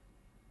it.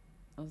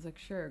 I was like,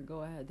 sure,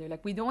 go ahead. They're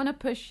like, we don't want to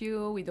push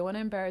you. We don't want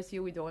to embarrass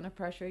you. We don't want to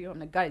pressure you. I'm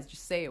like, guys,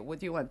 just say it. What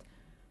do you want?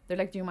 They're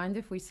like, do you mind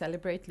if we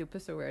celebrate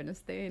Lupus Awareness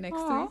Day next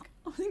Aw. week?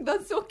 I think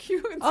that's so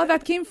cute. Oh,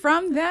 that came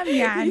from them,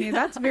 يعني.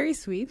 That's very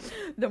sweet.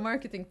 The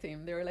marketing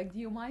team, they were like, do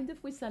you mind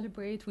if we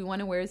celebrate? We want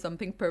to wear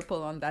something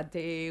purple on that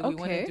day. We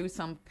want Okay. to do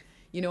some,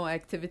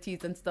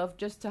 activities and stuff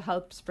just to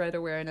help spread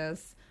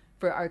awareness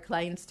for our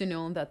clients to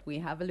know that we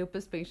have a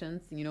lupus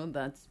patient,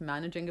 that's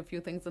managing a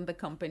few things in the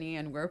company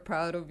and we're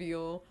proud of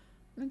you.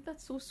 I'm like,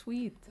 that's so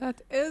sweet.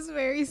 That is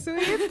very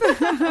sweet.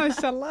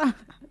 Mashallah.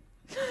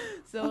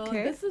 So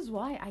Okay. this is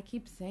why I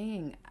keep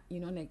saying,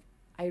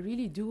 I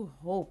really do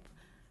hope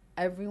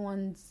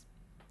everyone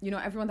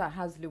that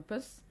has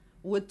lupus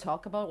would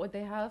talk about what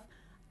they have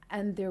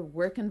and their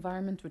work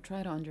environment would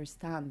try to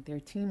understand, their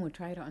team would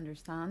try to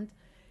understand.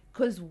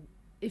 Because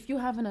if you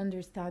have an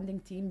understanding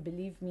team,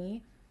 believe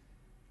me,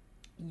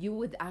 you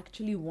would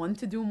actually want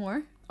to do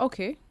more.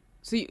 Okay.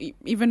 So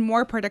even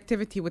more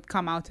productivity would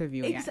come out of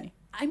you. يعني.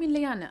 I mean,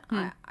 Liana,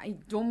 I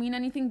don't mean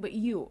anything, but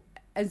you,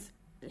 as,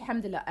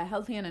 alhamdulillah, a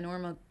healthy and a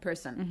normal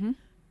person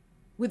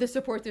with a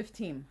supportive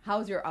team,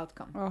 how's your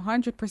outcome?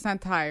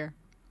 100% higher.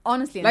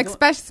 Honestly. Like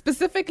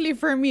specifically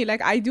for me,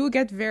 like I do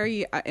get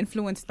very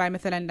influenced by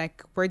مثلا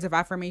like words of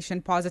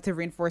affirmation, positive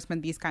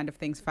reinforcement, these kind of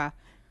things.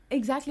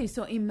 Exactly.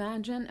 So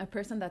imagine a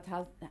person that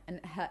has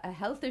a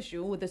health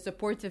issue with a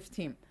supportive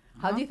team.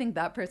 How do you think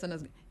that person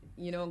is,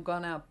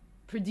 gonna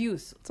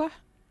produce? صح.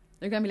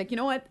 They're gonna be like, you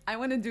know what? I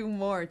want to do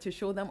more to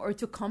show them or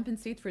to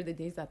compensate for the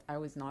days that I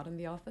was not in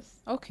the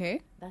office.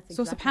 Okay. That's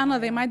So exactly how subhanallah, I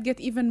they am. might get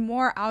even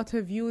more out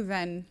of you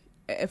than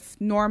if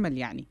normal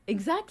يعني.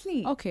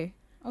 Exactly.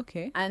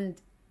 Okay.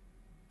 And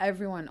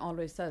everyone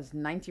always says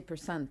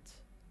 90%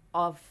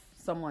 of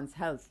someone's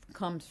health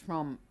comes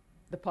from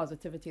the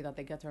positivity that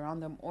they get around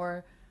them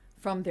or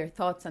from their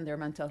thoughts and their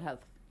mental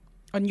health.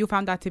 And you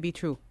found that to be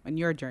true in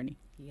your journey.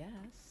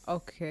 Yes.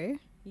 Okay.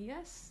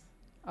 Yes.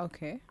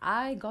 Okay.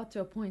 I got to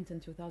a point in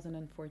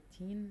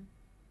 2014.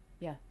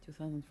 Yeah,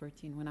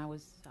 2014 when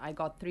I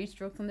got 3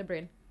 strokes in the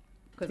brain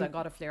because I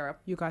got a flare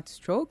up. You got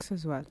strokes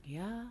as well.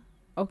 Yeah.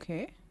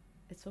 Okay.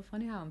 It's so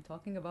funny how I'm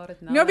talking about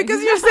it now. No,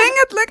 because you're saying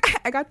it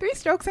like I got 3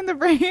 strokes in the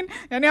brain,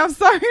 and I'm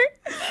sorry.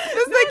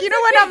 Just like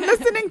when I'm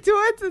listening to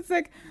it, it's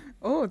like,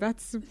 oh,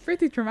 that's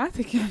pretty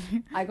traumatic.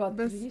 I got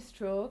 3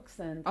 strokes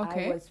and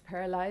Okay. I was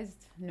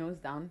paralyzed, nose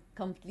down,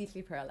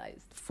 completely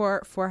paralyzed.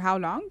 For how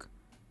long?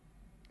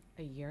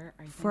 A year,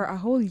 I think. For a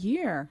whole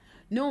year.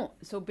 No,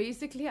 so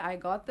basically I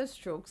got the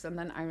strokes and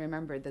then I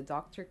remember the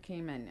doctor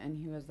came in and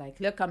he was like,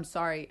 look, I'm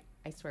sorry.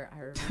 I swear I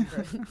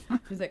remember.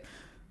 He was like,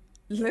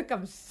 look,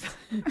 I'm sorry.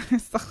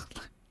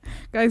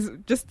 Guys,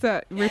 just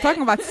we're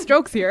talking about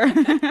strokes here.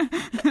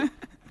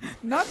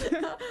 Not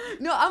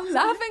No,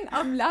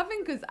 I'm laughing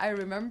because I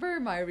remember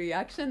my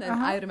reaction and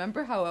I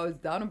remember how I was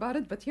down about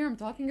it, but here I'm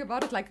talking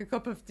about it like a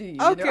cup of tea.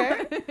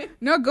 okay.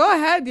 No, go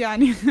ahead,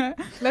 Yani.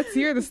 Let's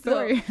hear the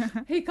story.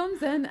 So, he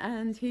comes in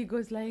and he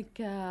goes like,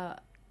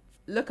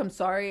 look, I'm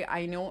sorry.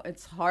 I know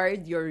it's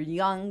hard. You're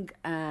young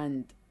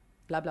and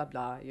blah, blah,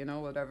 blah,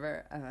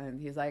 whatever. And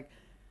he's like,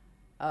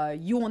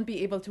 you won't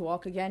be able to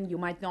walk again. You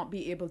might not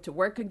be able to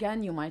work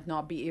again. You might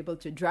not be able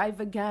to drive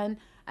again.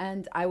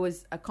 And I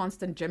was a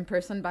constant gym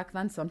person back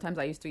then. Sometimes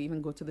I used to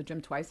even go to the gym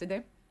twice a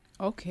day.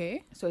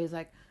 Okay. So he's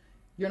like,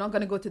 you're not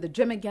going to go to the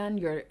gym again.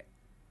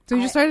 So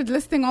you started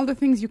listing all the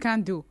things you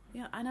can't do.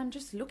 Yeah, and I'm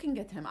just looking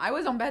at him. I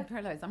was on bed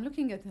paralyzed. I'm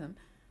looking at him.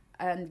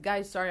 And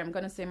guys, sorry, I'm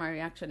going to say my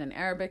reaction in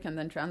Arabic and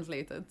then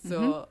translate it.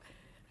 So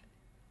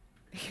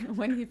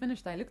when he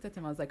finished, I looked at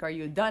him. I was like, are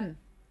you done?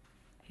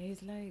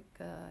 He's like,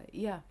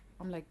 yeah.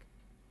 I'm like,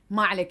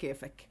 ما على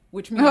كيفك,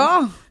 which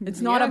means it's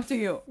not up to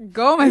you.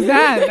 Go,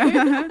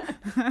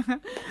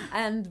 Mazzan.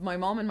 And my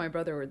mom and my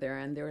brother were there,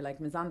 and they were like,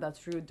 Mazzan,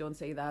 that's rude. Don't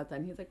say that.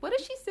 And he's like, what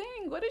is she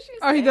saying? What is she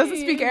saying? Oh, he doesn't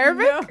speak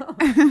Arabic? No.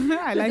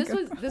 I like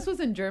it. This was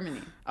in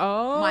Germany.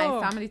 Oh.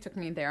 My family took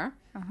me there.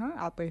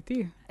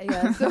 أعطيتيه.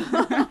 Yeah.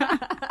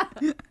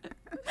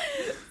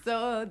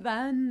 So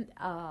then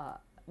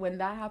when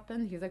that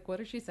happened, he's like, what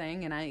is she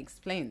saying? And I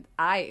explained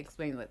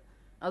it.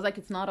 I was like,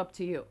 it's not up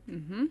to you.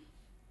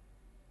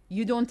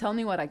 You don't tell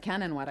me what I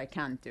can and what I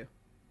can't do.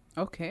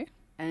 Okay.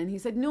 And he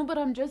said, no, but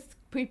I'm just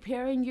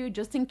preparing you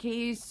just in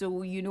case,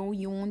 so you know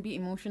you won't be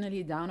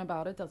emotionally down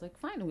about it. I was like,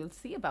 fine, we'll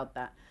see about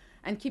that.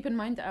 And keep in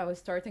mind, I was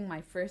starting my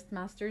first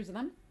master's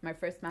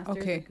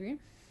degree.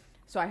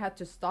 So I had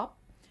to stop.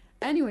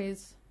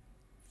 Anyways,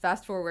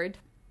 fast forward.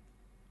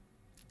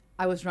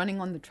 I was running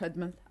on the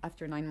treadmill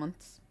after 9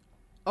 months.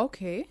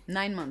 Okay.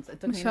 9 months. It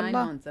took me 9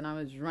 months, and I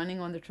was running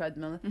on the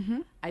treadmill.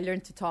 I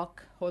learned to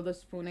talk, hold a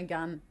spoon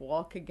again,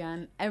 walk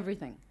again,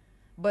 everything.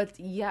 But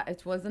yeah,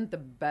 it wasn't the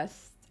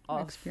best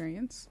of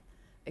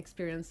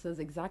experiences,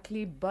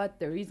 exactly. But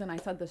the reason I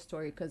said the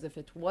story, because if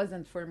it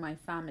wasn't for my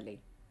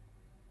family,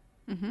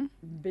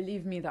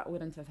 believe me, that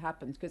wouldn't have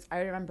happened. Because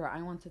I remember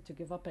I wanted to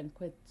give up and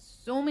quit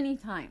so many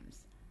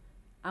times.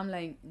 I'm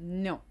like,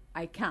 no,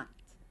 I can't.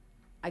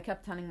 I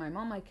kept telling my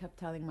mom, I kept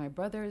telling my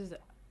brothers,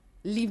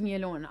 leave me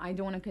alone. I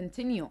don't want to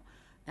continue.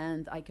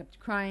 And I kept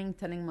crying,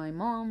 telling my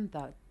mom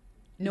that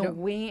no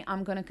way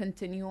I'm going to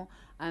continue.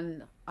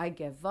 And I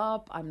give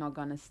up. I'm not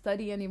going to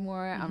study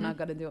anymore. I'm not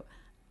going to do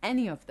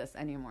any of this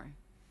anymore.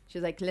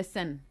 She's like,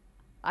 listen,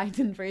 I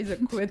didn't raise a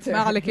quitter.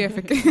 ما على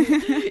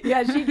كيفك.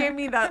 Yeah, she gave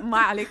me that ما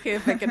على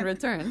كيفك in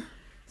return.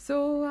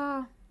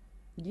 So,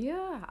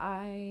 yeah,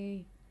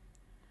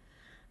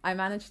 I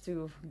managed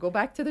to go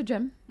back to the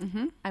gym.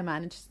 I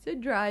managed to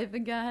drive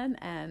again,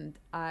 and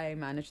I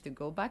managed to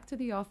go back to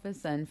the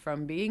office. And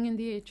from being in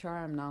the HR,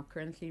 I'm now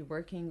currently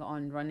working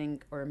on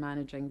running or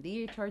managing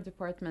the HR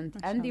department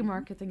and the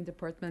marketing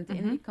department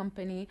in the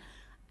company.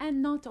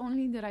 And not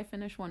only did I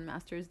finish one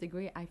master's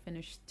degree, I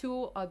finished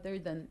 2 other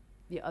than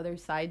the other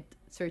side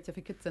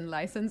certificates and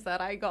license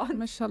that I got.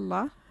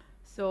 MashaAllah.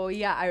 So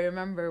yeah, I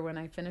remember when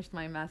I finished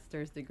my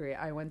master's degree,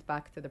 I went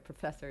back to the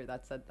professor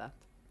that said that.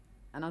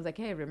 And I was like,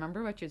 hey,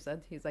 remember what you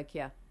said? He's like,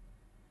 yeah.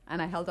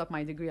 And I held up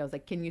my degree. I was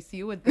like, can you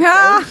see what this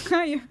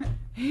is?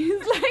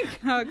 He's like,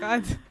 oh,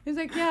 God. He's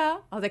like, yeah.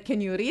 I was like,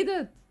 can you read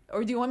it?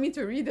 Or do you want me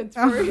to read it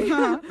for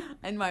you?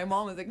 And my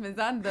mom was like,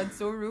 Mazzan, that's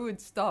so rude.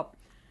 Stop.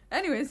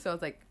 Anyway, so I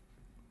was like,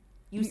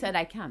 you said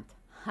I can't.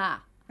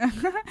 Ha.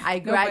 I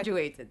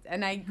graduated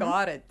and I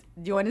got it.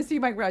 Do you want to see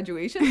my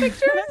graduation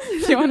pictures?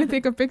 Do you want to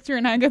take a picture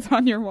and hang it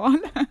on your wall?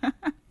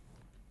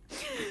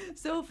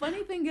 So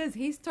funny thing is,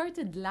 he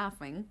started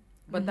laughing.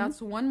 But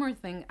that's one more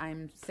thing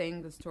I'm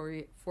saying the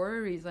story for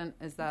a reason,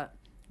 is that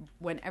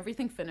when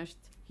everything finished,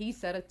 he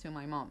said it to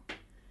my mom.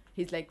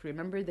 He's like,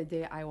 remember the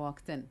day I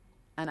walked in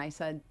and I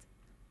said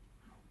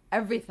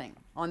everything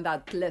on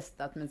that list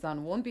that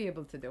Mazzan won't be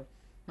able to do?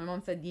 My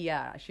mom said,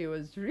 yeah, she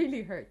was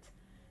really hurt.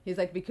 He's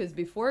like, because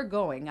before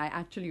going, I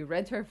actually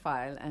read her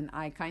file and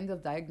I kind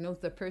of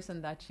diagnosed the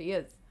person that she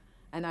is.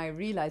 And I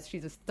realized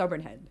she's a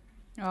stubborn head.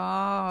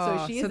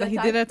 Oh, so that he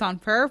did it on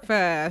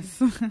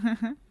purpose.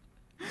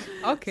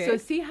 Okay. So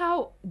see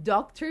how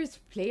doctors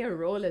play a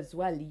role as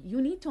well.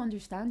 You need to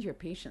understand your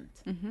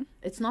patient.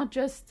 It's not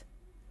just,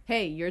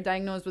 hey, you're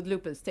diagnosed with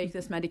lupus, take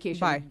this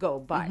medication,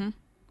 bye.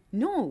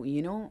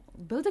 No,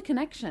 build a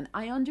connection.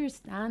 I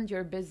understand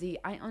you're busy.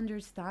 I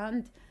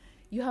understand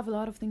you have a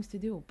lot of things to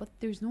do, but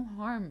there's no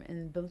harm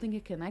in building a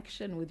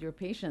connection with your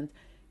patient.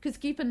 Because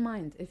keep in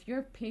mind, if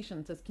your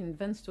patient is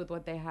convinced with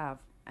what they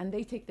have and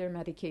they take their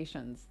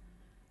medications,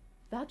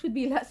 that would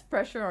be less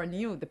pressure on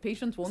you. The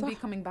patient won't be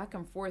coming back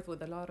and forth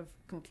with a lot of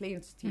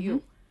complaints to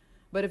you.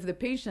 But if the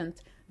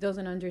patient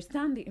doesn't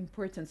understand the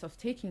importance of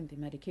taking the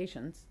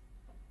medications,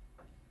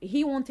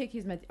 he won't take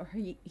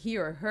he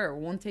or her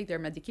won't take their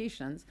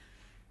medications,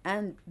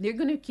 and they're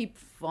going to keep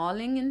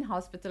falling in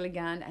hospital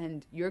again,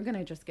 and you're going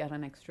to just get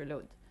an extra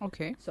load.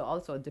 Okay. So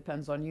also it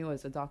depends on you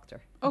as a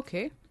doctor.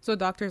 Okay. So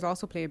doctors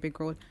also play a big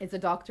role. It's the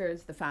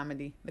doctors, the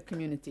family, the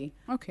community.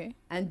 Okay.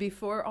 And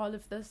before all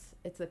of this,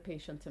 it's the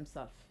patient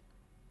himself.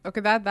 Okay,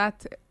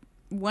 that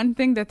one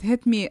thing that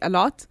hit me a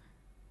lot,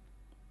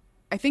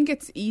 I think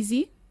it's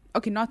easier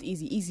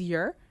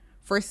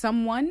for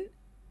someone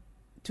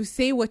to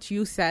say what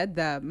you said,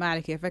 the ما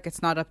على كيفك,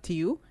 it's not up to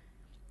you,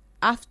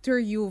 after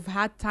you've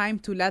had time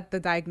to let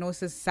the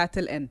diagnosis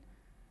settle in.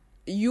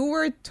 You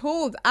were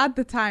told at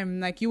the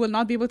time, like, you will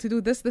not be able to do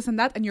this, this and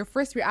that, and your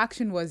first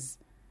reaction was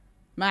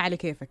ما على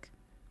كيفك.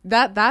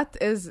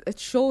 It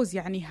shows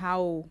يعني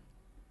how,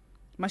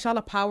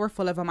 mashallah,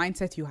 powerful of a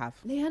mindset you have.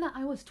 Leanna,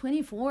 I was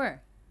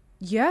 24.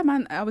 Yeah,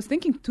 man. I was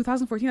thinking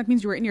 2014. That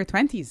means you were in your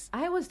 20s.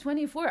 I was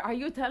 24. Are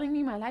you telling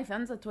me my life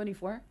ends at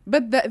 24?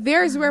 But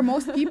there's where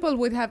most people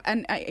would have,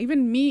 and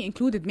even me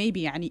included,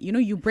 maybe. And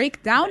you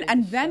break down,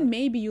 and then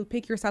maybe you'll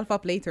pick yourself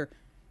up later.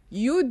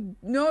 You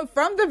know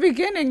from the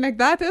beginning, like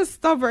that is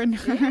stubborn.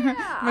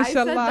 Yeah,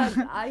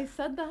 Mashallah. I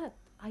said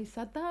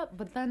that.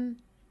 But then,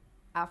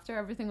 after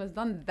everything was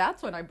done,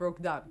 that's when I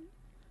broke down.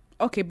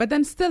 Okay, but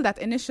then still that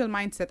initial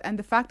mindset and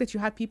the fact that you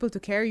had people to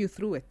carry you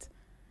through it,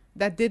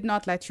 that did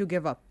not let you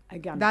give up.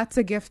 Again, That's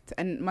a gift.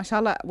 And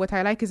mashallah, what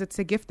I like is it's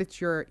a gift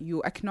that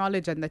you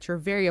acknowledge and that you're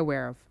very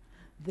aware of.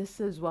 this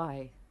is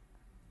why,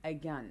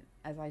 again,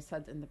 as I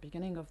said in the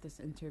beginning of this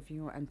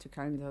interview, and to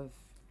kind of,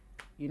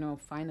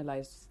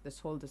 finalize this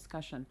whole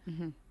discussion,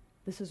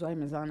 this is why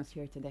Mazzan is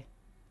here today.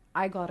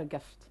 I got a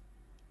gift.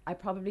 I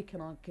probably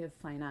cannot give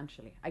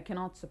financially. I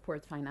cannot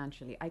support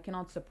financially. I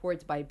cannot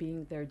support by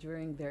being there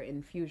during their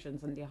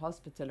infusions in the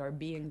hospital, or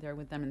being there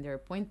with them in their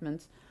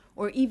appointments,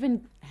 or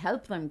even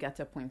help them get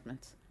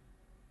appointments.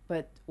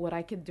 But what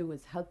I could do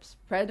is help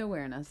spread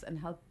awareness and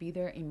help be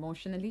there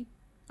emotionally.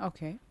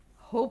 Okay.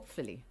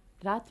 Hopefully,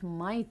 that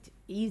might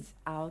ease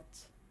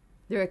out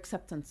their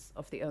acceptance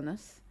of the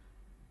illness.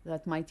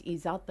 That might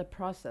ease out the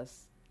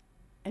process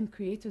and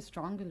create a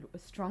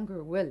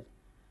stronger will.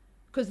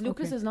 Because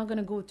lupus is not going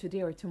to go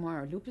today or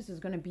tomorrow. Lupus is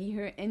going to be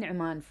here in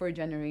Oman for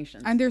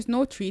generations. And there's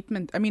no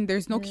treatment. I mean,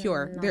 there's no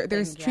cure.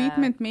 There's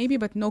treatment maybe,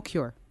 but no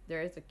cure.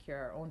 There is a cure.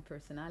 Our own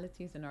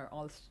personalities and our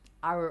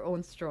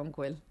own strong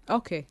will.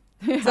 Okay.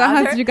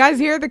 So did you guys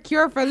hear the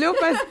cure for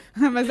lupus?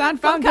 Mazzan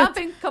found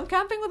it. Come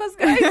camping with us,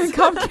 guys.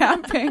 Come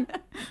camping.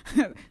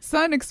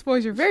 Sun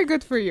exposure. Very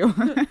good for you.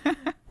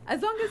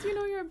 As long as you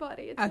know your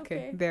body, it's okay.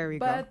 Okay, there we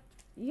go. But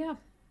yeah,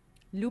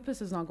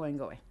 lupus is not going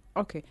away.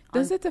 Okay.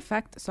 Does it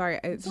affect... Sorry,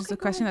 it's just a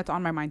question that's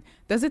on my mind.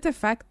 Does it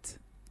affect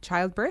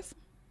childbirth?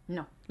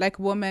 No. Like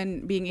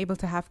women being able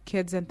to have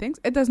kids and things?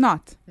 It does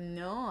not.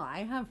 No,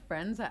 I have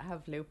friends that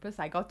have lupus.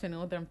 I got to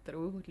know them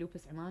through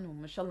Lupus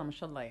Oman. Mashallah,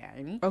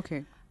 yani.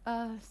 Okay.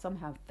 Some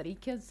have 3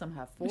 kids, some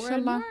have 4.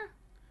 Mashallah.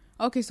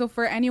 Okay, so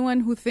for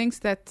anyone who thinks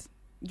that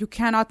you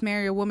cannot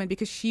marry a woman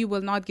because she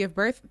will not give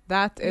birth,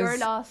 that is... Your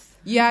loss.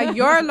 Yeah,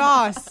 your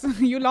loss.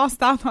 You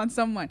lost out on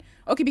someone.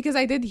 Okay, because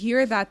I did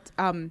hear that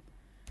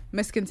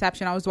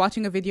misconception. I was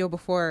watching a video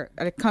before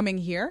coming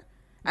here.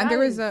 And there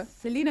was a...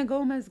 Selena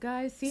Gomez,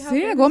 guys. See how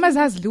Selena Gomez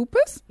has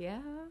lupus?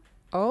 Yeah.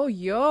 Oh,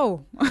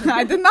 yo.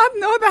 I did not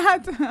know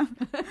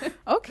that.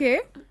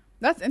 Okay.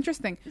 That's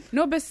interesting.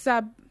 No, but...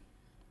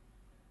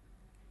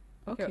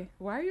 Okay.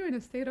 Why are you in a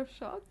state of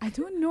shock? I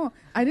don't know.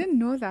 I didn't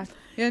know that.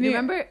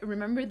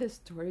 Remember the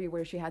story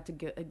where she had to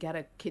get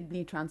a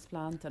kidney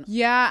transplant? And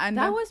yeah. And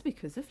that was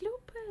because of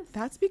lupus.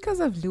 That's because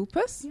of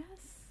lupus? Yes.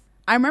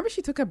 I remember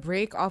she took a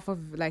break off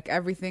of like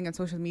everything on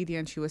social media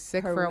and she was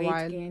sick for a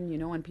while.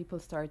 Gain, when people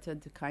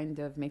started kind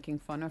of making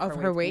fun of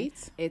her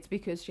weight. It's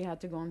because she had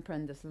to go on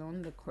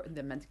prednisolone,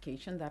 the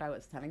medication that I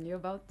was telling you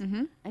about.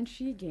 Mm-hmm. And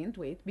she gained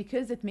weight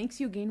because it makes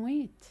you gain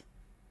weight.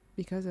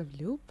 Because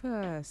of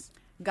lupus.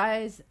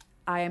 Guys,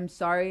 I am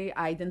sorry.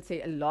 I didn't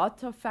say a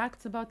lot of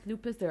facts about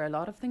lupus. There are a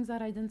lot of things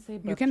that I didn't say.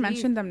 But you can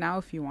mention them now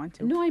if you want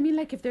to. No, I mean,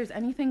 like, if there's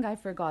anything I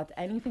forgot,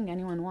 anything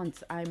anyone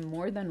wants, I'm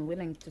more than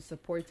willing to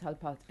support,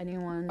 help out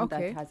anyone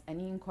that has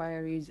any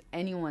inquiries,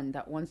 anyone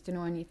that wants to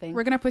know anything.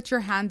 We're going to put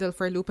your handle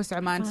for Lupus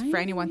Oman for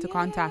anyone to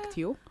contact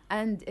you.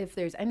 And if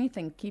there's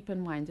anything, keep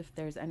in mind, if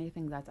there's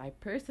anything that I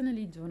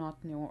personally do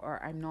not know or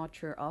I'm not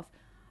sure of,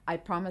 I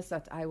promise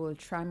that I will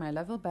try my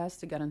level best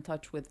to get in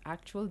touch with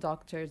actual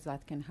doctors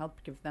that can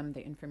help give them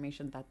the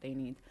information that they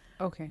need.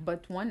 Okay.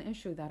 But one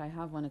issue that I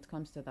have when it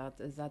comes to that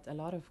is that a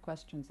lot of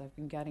questions I've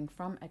been getting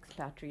from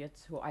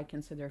expatriates who I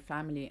consider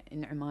family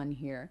in Oman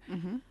here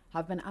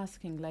have been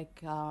asking, like,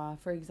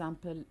 for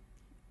example,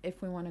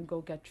 if we want to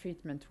go get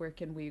treatment, where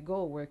can we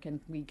go? Where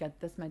can we get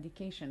this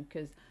medication?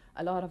 Because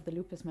a lot of the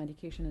lupus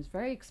medication is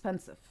very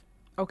expensive.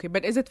 Okay,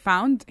 but is it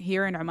found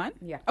here in Oman?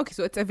 Yeah. Okay,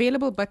 so it's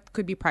available but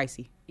could be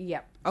pricey.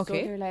 Yeah.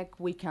 Okay. So they're like,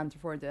 we can't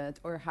afford it,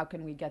 or how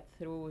can we get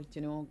through,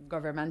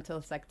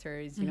 governmental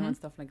sectors, and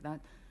stuff like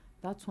that.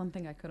 That's one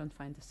thing I couldn't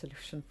find a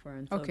solution for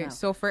until now. Okay,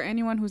 so for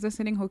anyone who's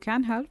listening who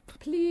can help,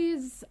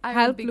 please, I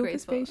help will be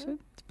lupus grateful.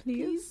 patients,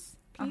 please.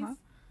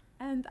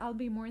 And I'll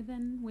be more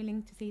than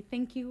willing to say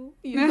thank you,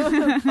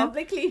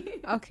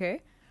 publicly.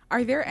 Okay.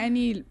 Are there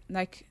any,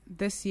 like,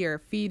 this year,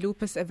 Fi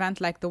Lupus event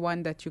like the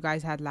one that you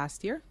guys had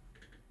last year?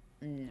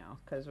 No,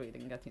 because we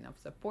didn't get enough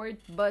support,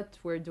 but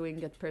we're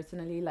doing it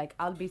personally. Like,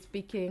 I'll be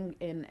speaking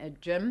in a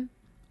gym.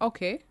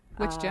 Okay.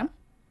 Which gym?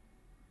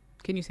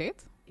 Can you say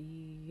it?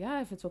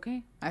 Yeah, if it's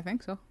okay. I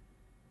think so.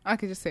 I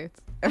could just say it.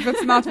 If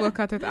it's not, we'll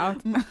cut it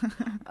out.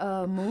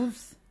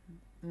 Moves.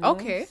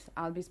 Okay.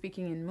 I'll be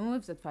speaking in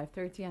Moves at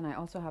 5:30, and I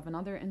also have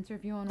another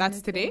interview on That's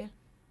Wednesday. today?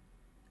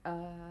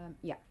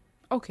 Yeah.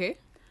 Okay.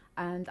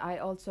 And I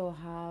also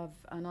have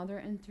another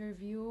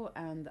interview,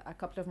 and a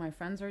couple of my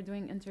friends are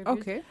doing interviews.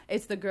 Okay.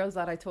 It's the girls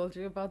that I told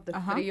you about. The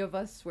three of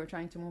us, we're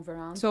trying to move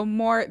around. So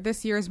this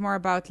year is more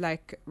about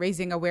like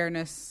raising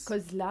awareness.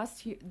 Because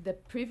the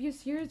previous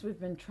years,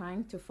 we've been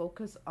trying to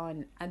focus on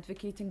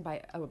advocating by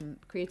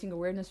creating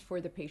awareness for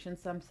the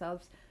patients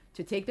themselves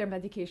to take their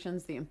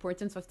medications, the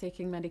importance of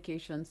taking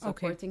medications,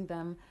 supporting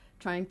them,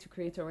 trying to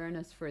create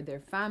awareness for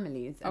their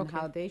families and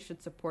how they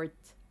should support,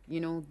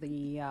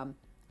 the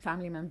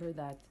family member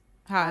that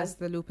has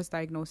the lupus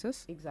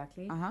diagnosis.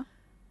 Exactly.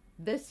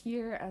 This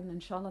year and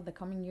inshallah the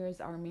coming years,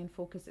 our main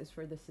focus is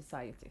for the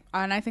society.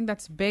 And I think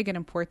that's big and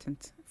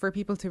important for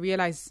people to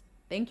realize.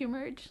 Thank you,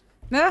 Merge.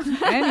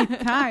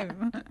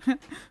 Anytime.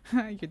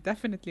 You're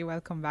definitely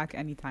welcome back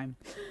anytime.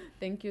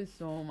 Thank you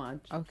so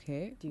much.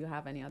 Okay. Do you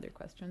have any other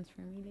questions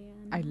for me,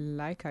 Leanne? I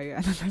like how you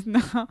analyze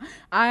now.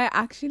 I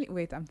actually,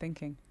 wait, I'm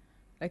thinking.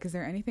 Like, is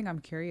there anything I'm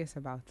curious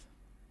about?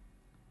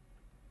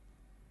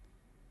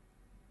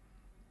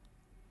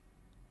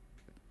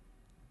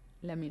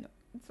 Let me know.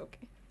 It's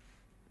okay.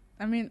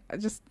 I mean,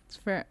 just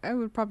fair. I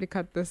will probably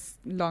cut this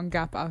long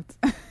gap out.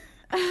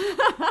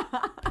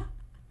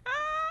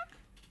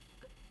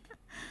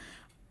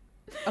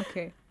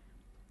 Okay.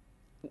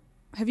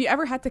 Have you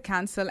ever had to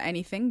cancel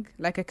anything,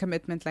 like a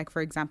commitment, like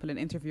for example, an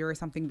interview or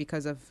something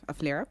because of a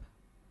flare-up?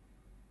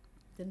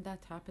 Didn't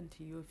that happen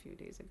to you a few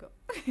days ago?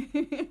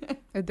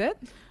 It did?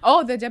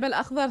 Oh, the Jabal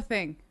Akhdar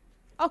thing.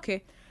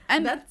 Okay.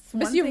 And that's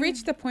but you've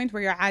reached the point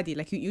where you're adi.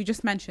 Like you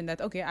just mentioned that,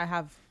 okay, I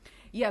have.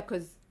 Yeah,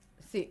 because,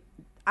 see,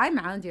 I'm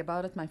adi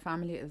about it. My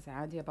family is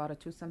adi about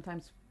it too.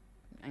 Sometimes,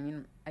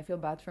 I feel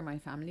bad for my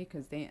family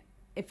because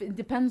if it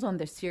depends on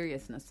their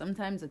seriousness.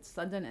 Sometimes it's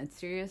sudden, it's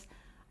serious.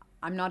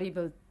 I'm not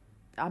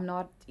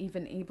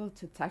even able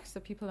to text the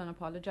people and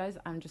apologize.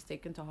 I'm just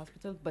taken to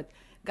hospital. But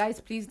guys,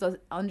 please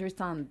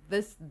understand,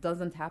 this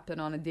doesn't happen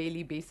on a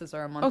daily basis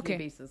or a monthly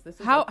basis.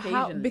 This is how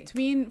occasionally.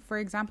 Between, for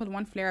example,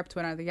 one flare-up to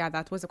another. Yeah,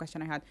 that was a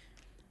question I had.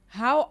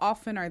 How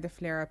often are the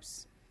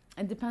flare-ups?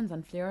 It depends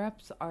on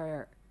flare-ups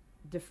are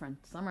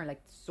different. Some are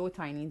like so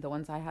tiny. The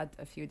ones I had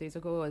a few days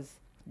ago was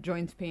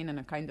joint pain and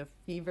a kind of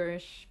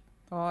feverish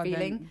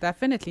feeling. Then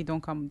definitely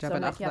don't come Jabal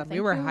Akhdar. We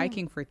were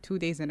hiking for 2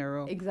 days in a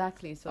row.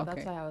 Exactly. So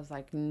that's why I was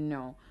like,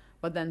 no.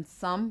 But then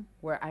some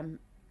where I'm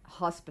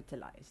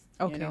hospitalized,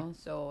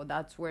 so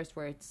that's worse,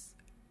 where it's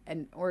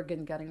an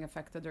organ getting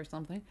affected or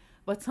something.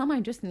 But some I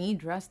just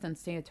need rest and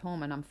stay at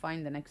home and I'm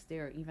fine the next day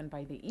or even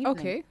by the evening.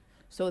 Okay.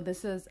 So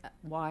this is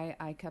why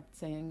I kept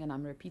saying, and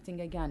I'm repeating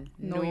again,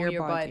 know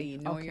your body.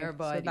 Know your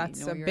body. So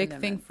that's a big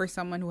thing for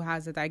someone who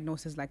has a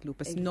diagnosis like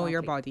lupus. Exactly. Know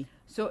your body.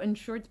 So in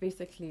short,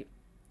 basically,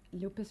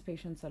 lupus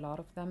patients, a lot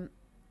of them,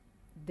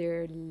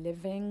 they're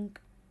living,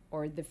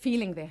 or the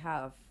feeling they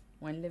have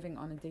when living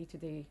on a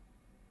day-to-day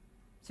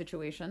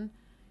situation,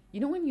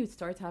 when you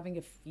start having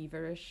a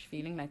feverish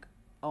feeling like,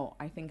 oh,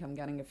 I think I'm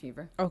getting a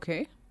fever.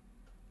 Okay.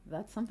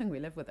 That's something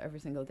we live with every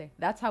single day.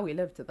 That's how we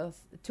live to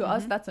this. To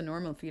us, that's a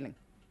normal feeling.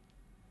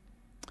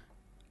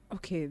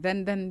 Okay,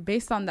 then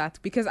based on that,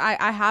 because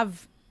I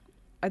have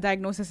a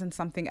diagnosis in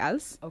something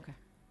else. Okay.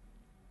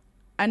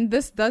 And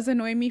this does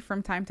annoy me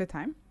from time to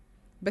time.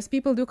 But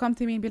people do come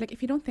to me and be like,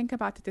 if you don't think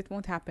about it, it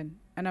won't happen.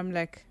 And I'm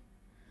like,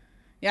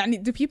 yeah,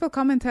 do people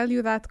come and tell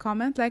you that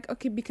comment? Like,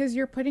 okay, because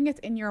you're putting it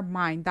in your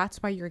mind. That's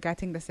why you're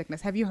getting the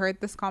sickness. Have you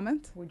heard this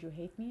comment? Would you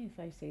hate me if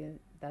I say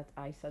that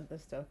I said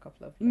this to a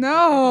couple of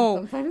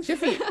No.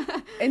 Shifi,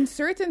 in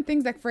certain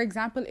things, like for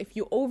example, if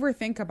you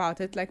overthink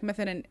about it, like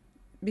مثلا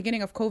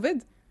beginning of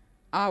COVID,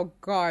 oh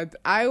God,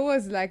 I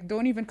was like,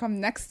 don't even come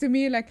next to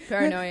me. Like,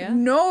 paranoia?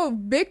 No,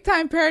 big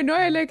time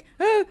paranoia. Like,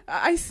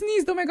 I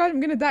sneezed. Oh my God, I'm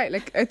going to die.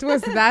 Like, it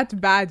was that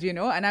bad,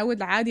 And I would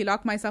عادي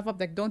lock myself up.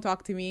 Like, don't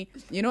talk to me.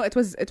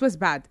 It was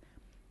bad.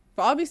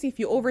 But obviously, if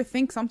you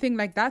overthink something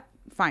like that,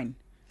 fine.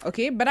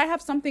 Okay. But I have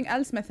something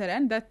else,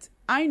 مثلا, that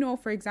I know,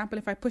 for example,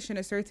 if I push in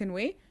a certain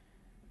way,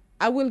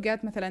 I will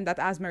get مثلا that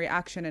asthma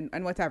reaction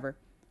and whatever.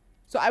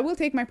 So I will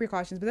take my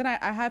precautions, but then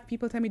I have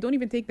people tell me, don't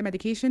even take the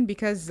medication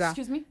because...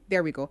 Excuse me?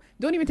 There we go.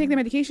 Don't even take the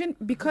medication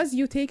because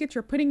you take it,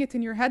 you're putting it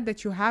in your head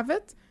that you have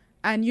it,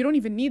 and you don't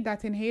even need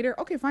that inhaler.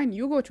 Okay, fine.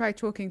 You go try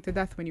choking to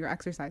death when you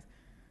exercise.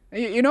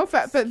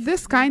 But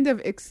this kind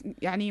of...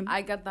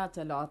 I get that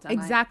a lot.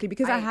 Exactly,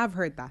 because I have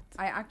heard that.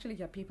 I actually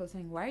get people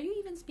saying, why are you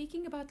even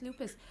speaking about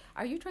lupus?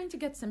 Are you trying to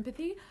get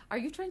sympathy? Are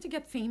you trying to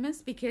get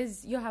famous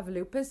because you have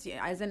lupus?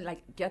 As in,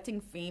 like,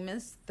 getting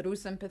famous through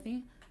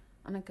sympathy?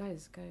 I'm like,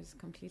 guys,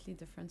 completely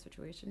different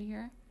situation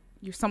here.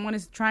 Someone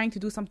is trying to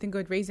do something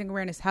good, raising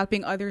awareness,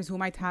 helping others who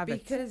might have it.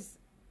 Because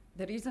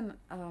the reason,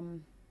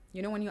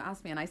 when you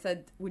asked me, and I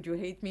said, would you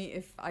hate me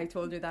if I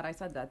told you that? I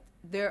said that.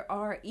 There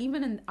are,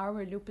 even in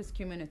our lupus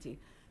community,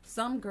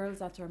 some girls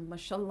that are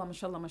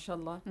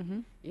mashallah,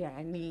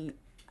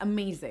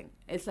 amazing.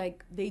 It's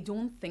like they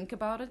don't think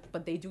about it,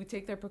 but they do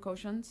take their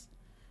precautions.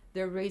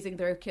 They're raising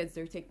their kids.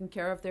 They're taking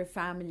care of their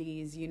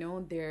families.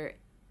 They're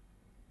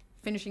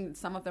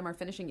some of them are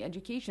finishing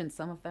education.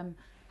 Some of them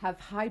have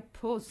high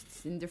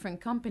posts in different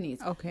companies.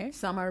 Okay.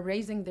 Some are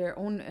raising their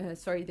own,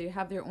 they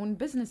have their own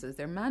businesses.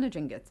 They're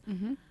managing it.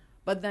 Mm-hmm.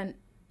 But then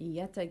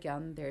yet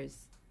again,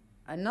 there's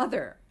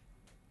another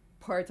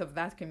part of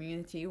that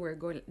community where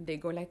they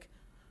go like,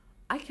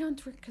 I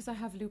can't work because I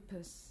have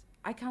lupus.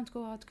 I can't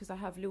go out because I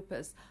have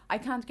lupus. I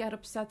can't get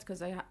upset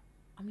because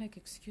I'm like,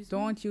 excuse me.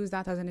 Don't use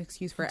that as an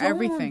excuse for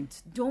everything.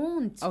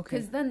 Don't. Okay.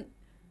 Because then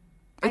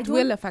it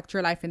will affect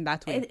your life in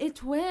that way.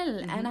 It will.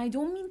 And I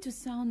don't mean to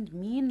sound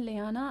mean,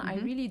 Leanna. I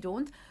really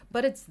don't.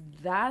 But it's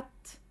that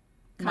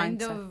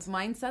kind of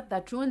mindset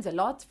that ruins a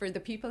lot for the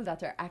people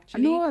that are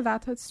actually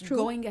that's true.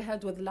 Going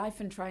ahead with life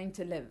and trying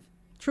to live.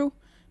 True.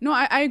 No,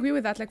 I agree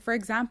with that. Like, for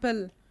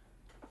example,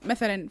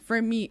 مثلا,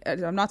 for me,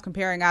 I'm not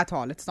comparing at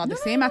all. It's not the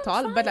same at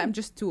all. But I'm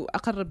just to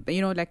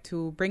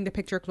to bring the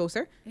picture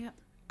closer. Yeah.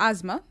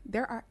 Asthma,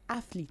 there are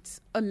athletes,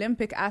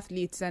 Olympic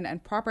athletes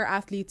and proper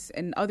athletes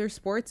in other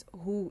sports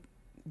who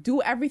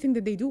do everything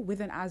that they do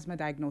with an asthma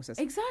diagnosis.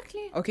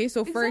 Exactly. Okay,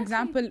 so for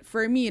example,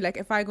 for me, like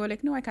if I go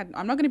like, no, I can't,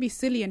 I'm not going to be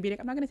silly and be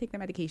like, I'm not going to take the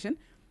medication.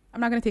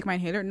 I'm not going to take my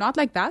inhaler. Not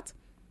like that.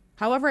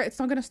 However, it's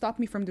not going to stop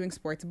me from doing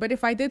sports. But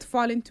if I did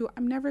fall into,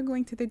 I'm never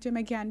going to the gym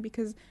again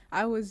because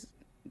I was,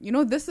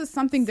 this is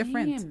something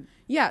different.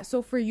 Yeah,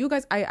 so for you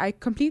guys, I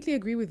completely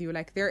agree with you.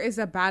 Like there is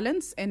a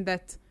balance in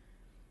that.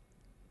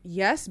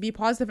 Yes, be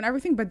positive and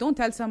everything, but don't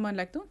tell someone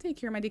like, don't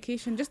take your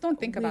medication. Just don't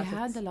think about it. We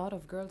had a lot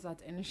of girls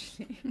that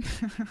initially...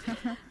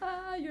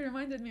 you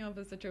reminded me of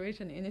a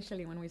situation.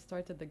 Initially, when we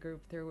started the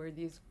group, there were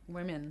these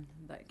women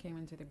that came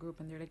into the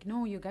group and they're like,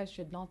 no, you guys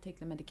should not take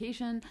the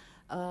medication.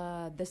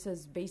 This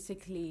is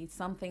basically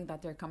something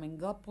that they're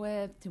coming up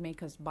with to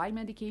make us buy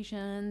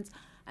medications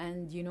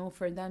and,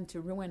 for them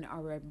to ruin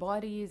our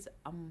bodies.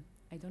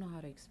 I don't know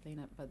how to explain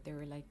it, but they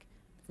were like...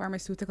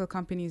 Pharmaceutical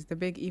companies, the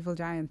big evil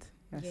giant.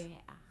 Yes.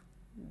 Yeah.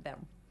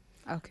 Them.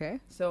 Okay.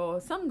 So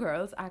some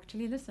girls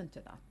actually listened to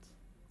that.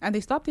 And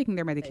they stopped taking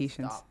their medications.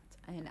 They stopped.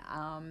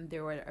 And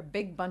there were a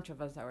big bunch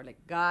of us that were like,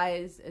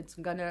 guys, it's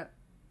gonna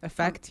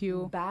affect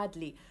you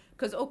badly.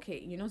 Because,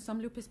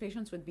 some lupus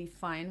patients would be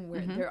fine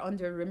where they're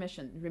under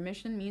remission.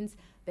 Remission means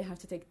they have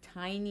to take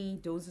tiny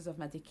doses of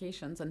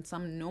medications and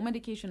some no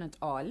medication at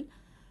all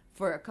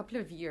for a couple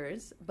of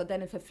years. But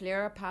then if a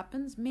flare-up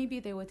happens, maybe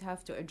they would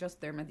have to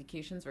adjust their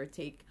medications or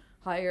take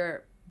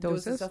higher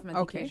doses of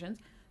medications.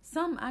 Okay.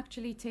 Some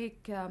actually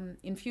take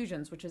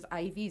infusions, which is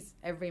IVs,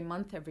 every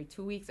month, every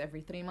 2 weeks,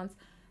 every 3 months.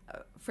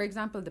 For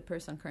example, the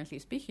person currently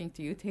speaking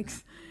to you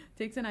takes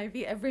an IV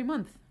every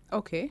month.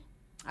 Okay.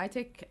 I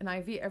take an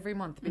IV every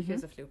month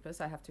because of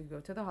lupus. I have to go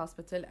to the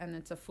hospital, and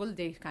it's a full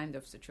day kind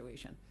of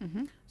situation.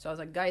 So I was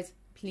like, guys,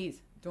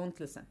 please don't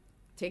listen.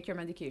 Take your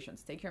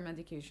medications. Take your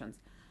medications.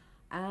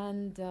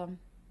 And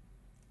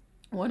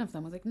one of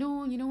them was like,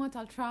 no, you know what?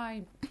 I'll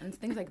try, and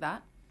things like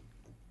that.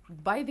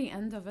 By the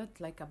end of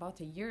it, like about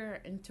a year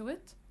into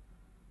it,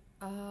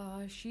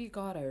 she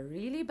got a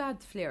really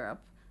bad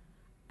flare-up.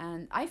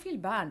 And I feel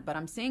bad, but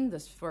I'm saying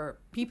this for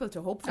people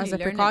to hopefully learn. As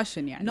a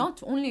precaution, yeah.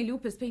 Not only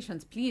lupus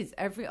patients, please,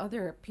 every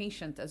other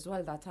patient as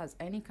well that has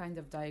any kind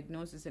of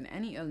diagnosis in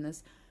any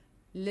illness,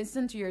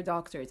 listen to your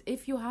doctors.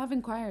 If you have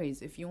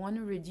inquiries, if you want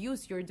to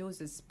reduce your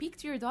doses, speak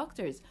to your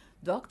doctors.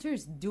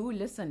 Doctors do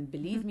listen.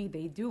 Believe me,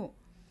 they do.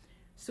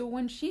 So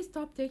when she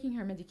stopped taking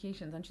her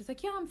medications and she's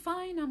like, yeah, I'm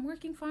fine, I'm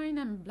working fine,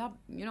 I'm blah,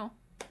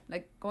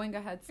 like going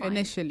ahead fine.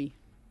 Initially.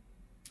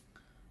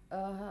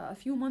 A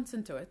few months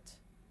into it,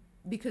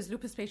 because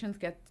lupus patients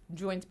get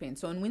joint pain.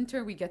 So in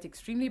winter, we get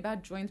extremely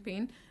bad joint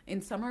pain.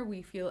 In summer,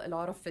 we feel a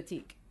lot of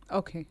fatigue.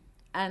 Okay.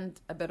 And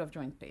a bit of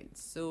joint pain.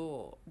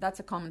 So that's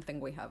a common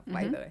thing we have,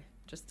 by the way.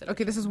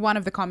 Okay, this is one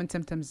of the common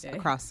symptoms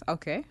across.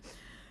 Okay.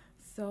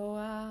 So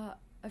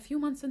a few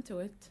months into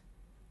it,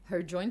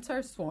 her joints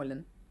are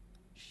swollen.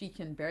 She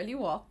can barely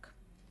walk.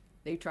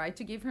 They tried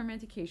to give her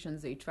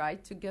medications. They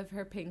tried to give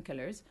her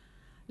painkillers.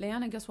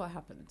 Leanna, guess what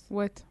happened?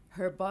 What?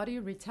 Her body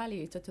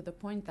retaliated to the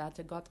point that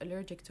it got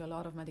allergic to a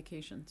lot of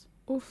medications.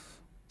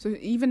 Oof. So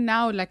even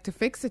now, like to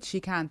fix it, she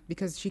can't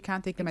because she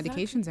can't take the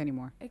medications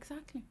anymore.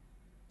 Exactly.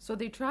 So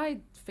they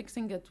tried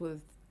fixing it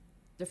with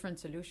different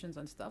solutions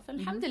and stuff.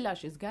 Alhamdulillah,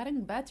 she's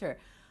getting better.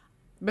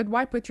 But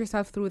why put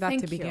yourself through that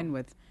to begin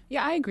with?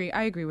 Yeah, I agree.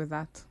 I agree with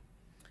that.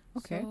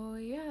 Okay. So,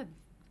 yeah,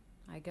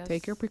 I guess.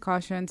 Take your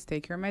precautions,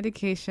 take your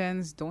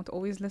medications. Don't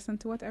always listen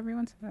to what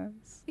everyone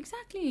says.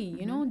 Exactly.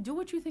 You know, do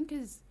what you think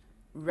is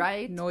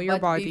right. Know your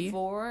body.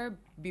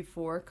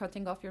 Before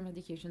cutting off your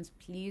medications,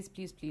 please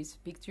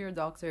speak to your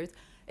doctors.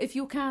 If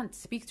you can't,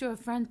 speak to a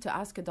friend to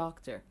ask a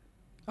doctor.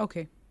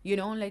 Okay. You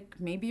know, like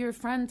maybe your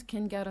friend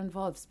can get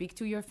involved. Speak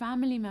to your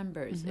family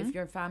members. If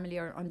your family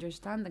are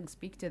understanding,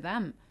 speak to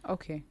them.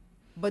 Okay.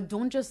 But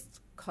don't just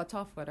cut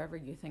off whatever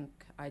you think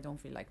I don't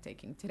feel like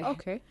taking today.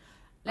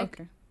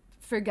 Okay.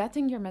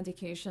 Forgetting your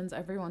medications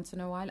every once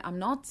in a while. I'm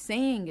not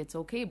saying it's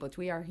okay, but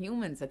we are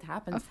humans. It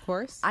happens. Of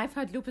course. I've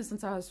had lupus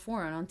since I was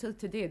 4, and until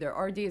today, there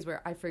are days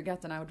where I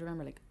forget, and I would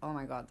remember, like, oh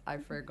my God, I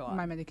forgot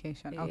my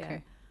medication. Yeah.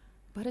 Okay.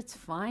 But it's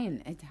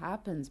fine. It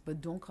happens,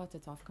 but don't cut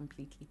it off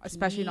completely.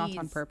 Especially not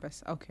on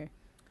purpose. Okay.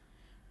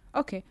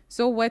 Okay.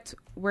 So what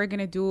we're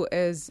gonna do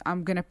is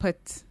I'm gonna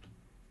put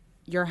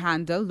your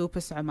handle,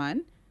 Lupus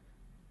Oman,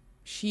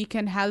 She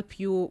can help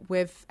you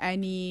with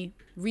any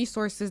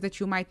resources that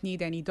you might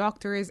need, any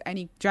doctors,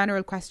 any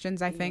general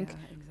questions, I think.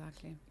 Yeah,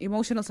 exactly.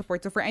 Emotional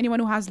support. So for anyone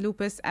who has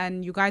lupus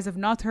and you guys have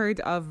not heard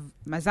of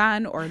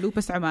Mazzan or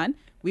Lupus Oman,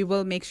 we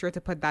will make sure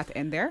to put that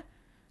in there.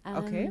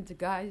 Okay. And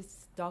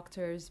guys,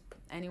 doctors,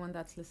 anyone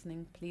that's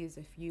listening, please,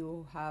 if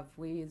you have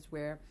ways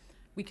where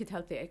we could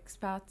help the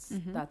expats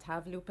that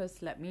have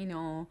lupus, let me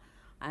know.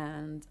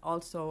 And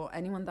also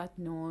anyone that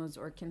knows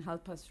or can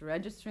help us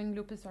registering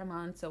Lupus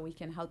Oman so we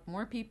can help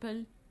more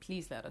people,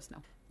 please let us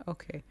know.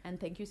 Okay. And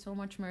thank you so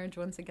much, Merge,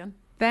 once again.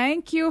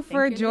 Thank you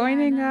for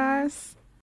joining Liana. us.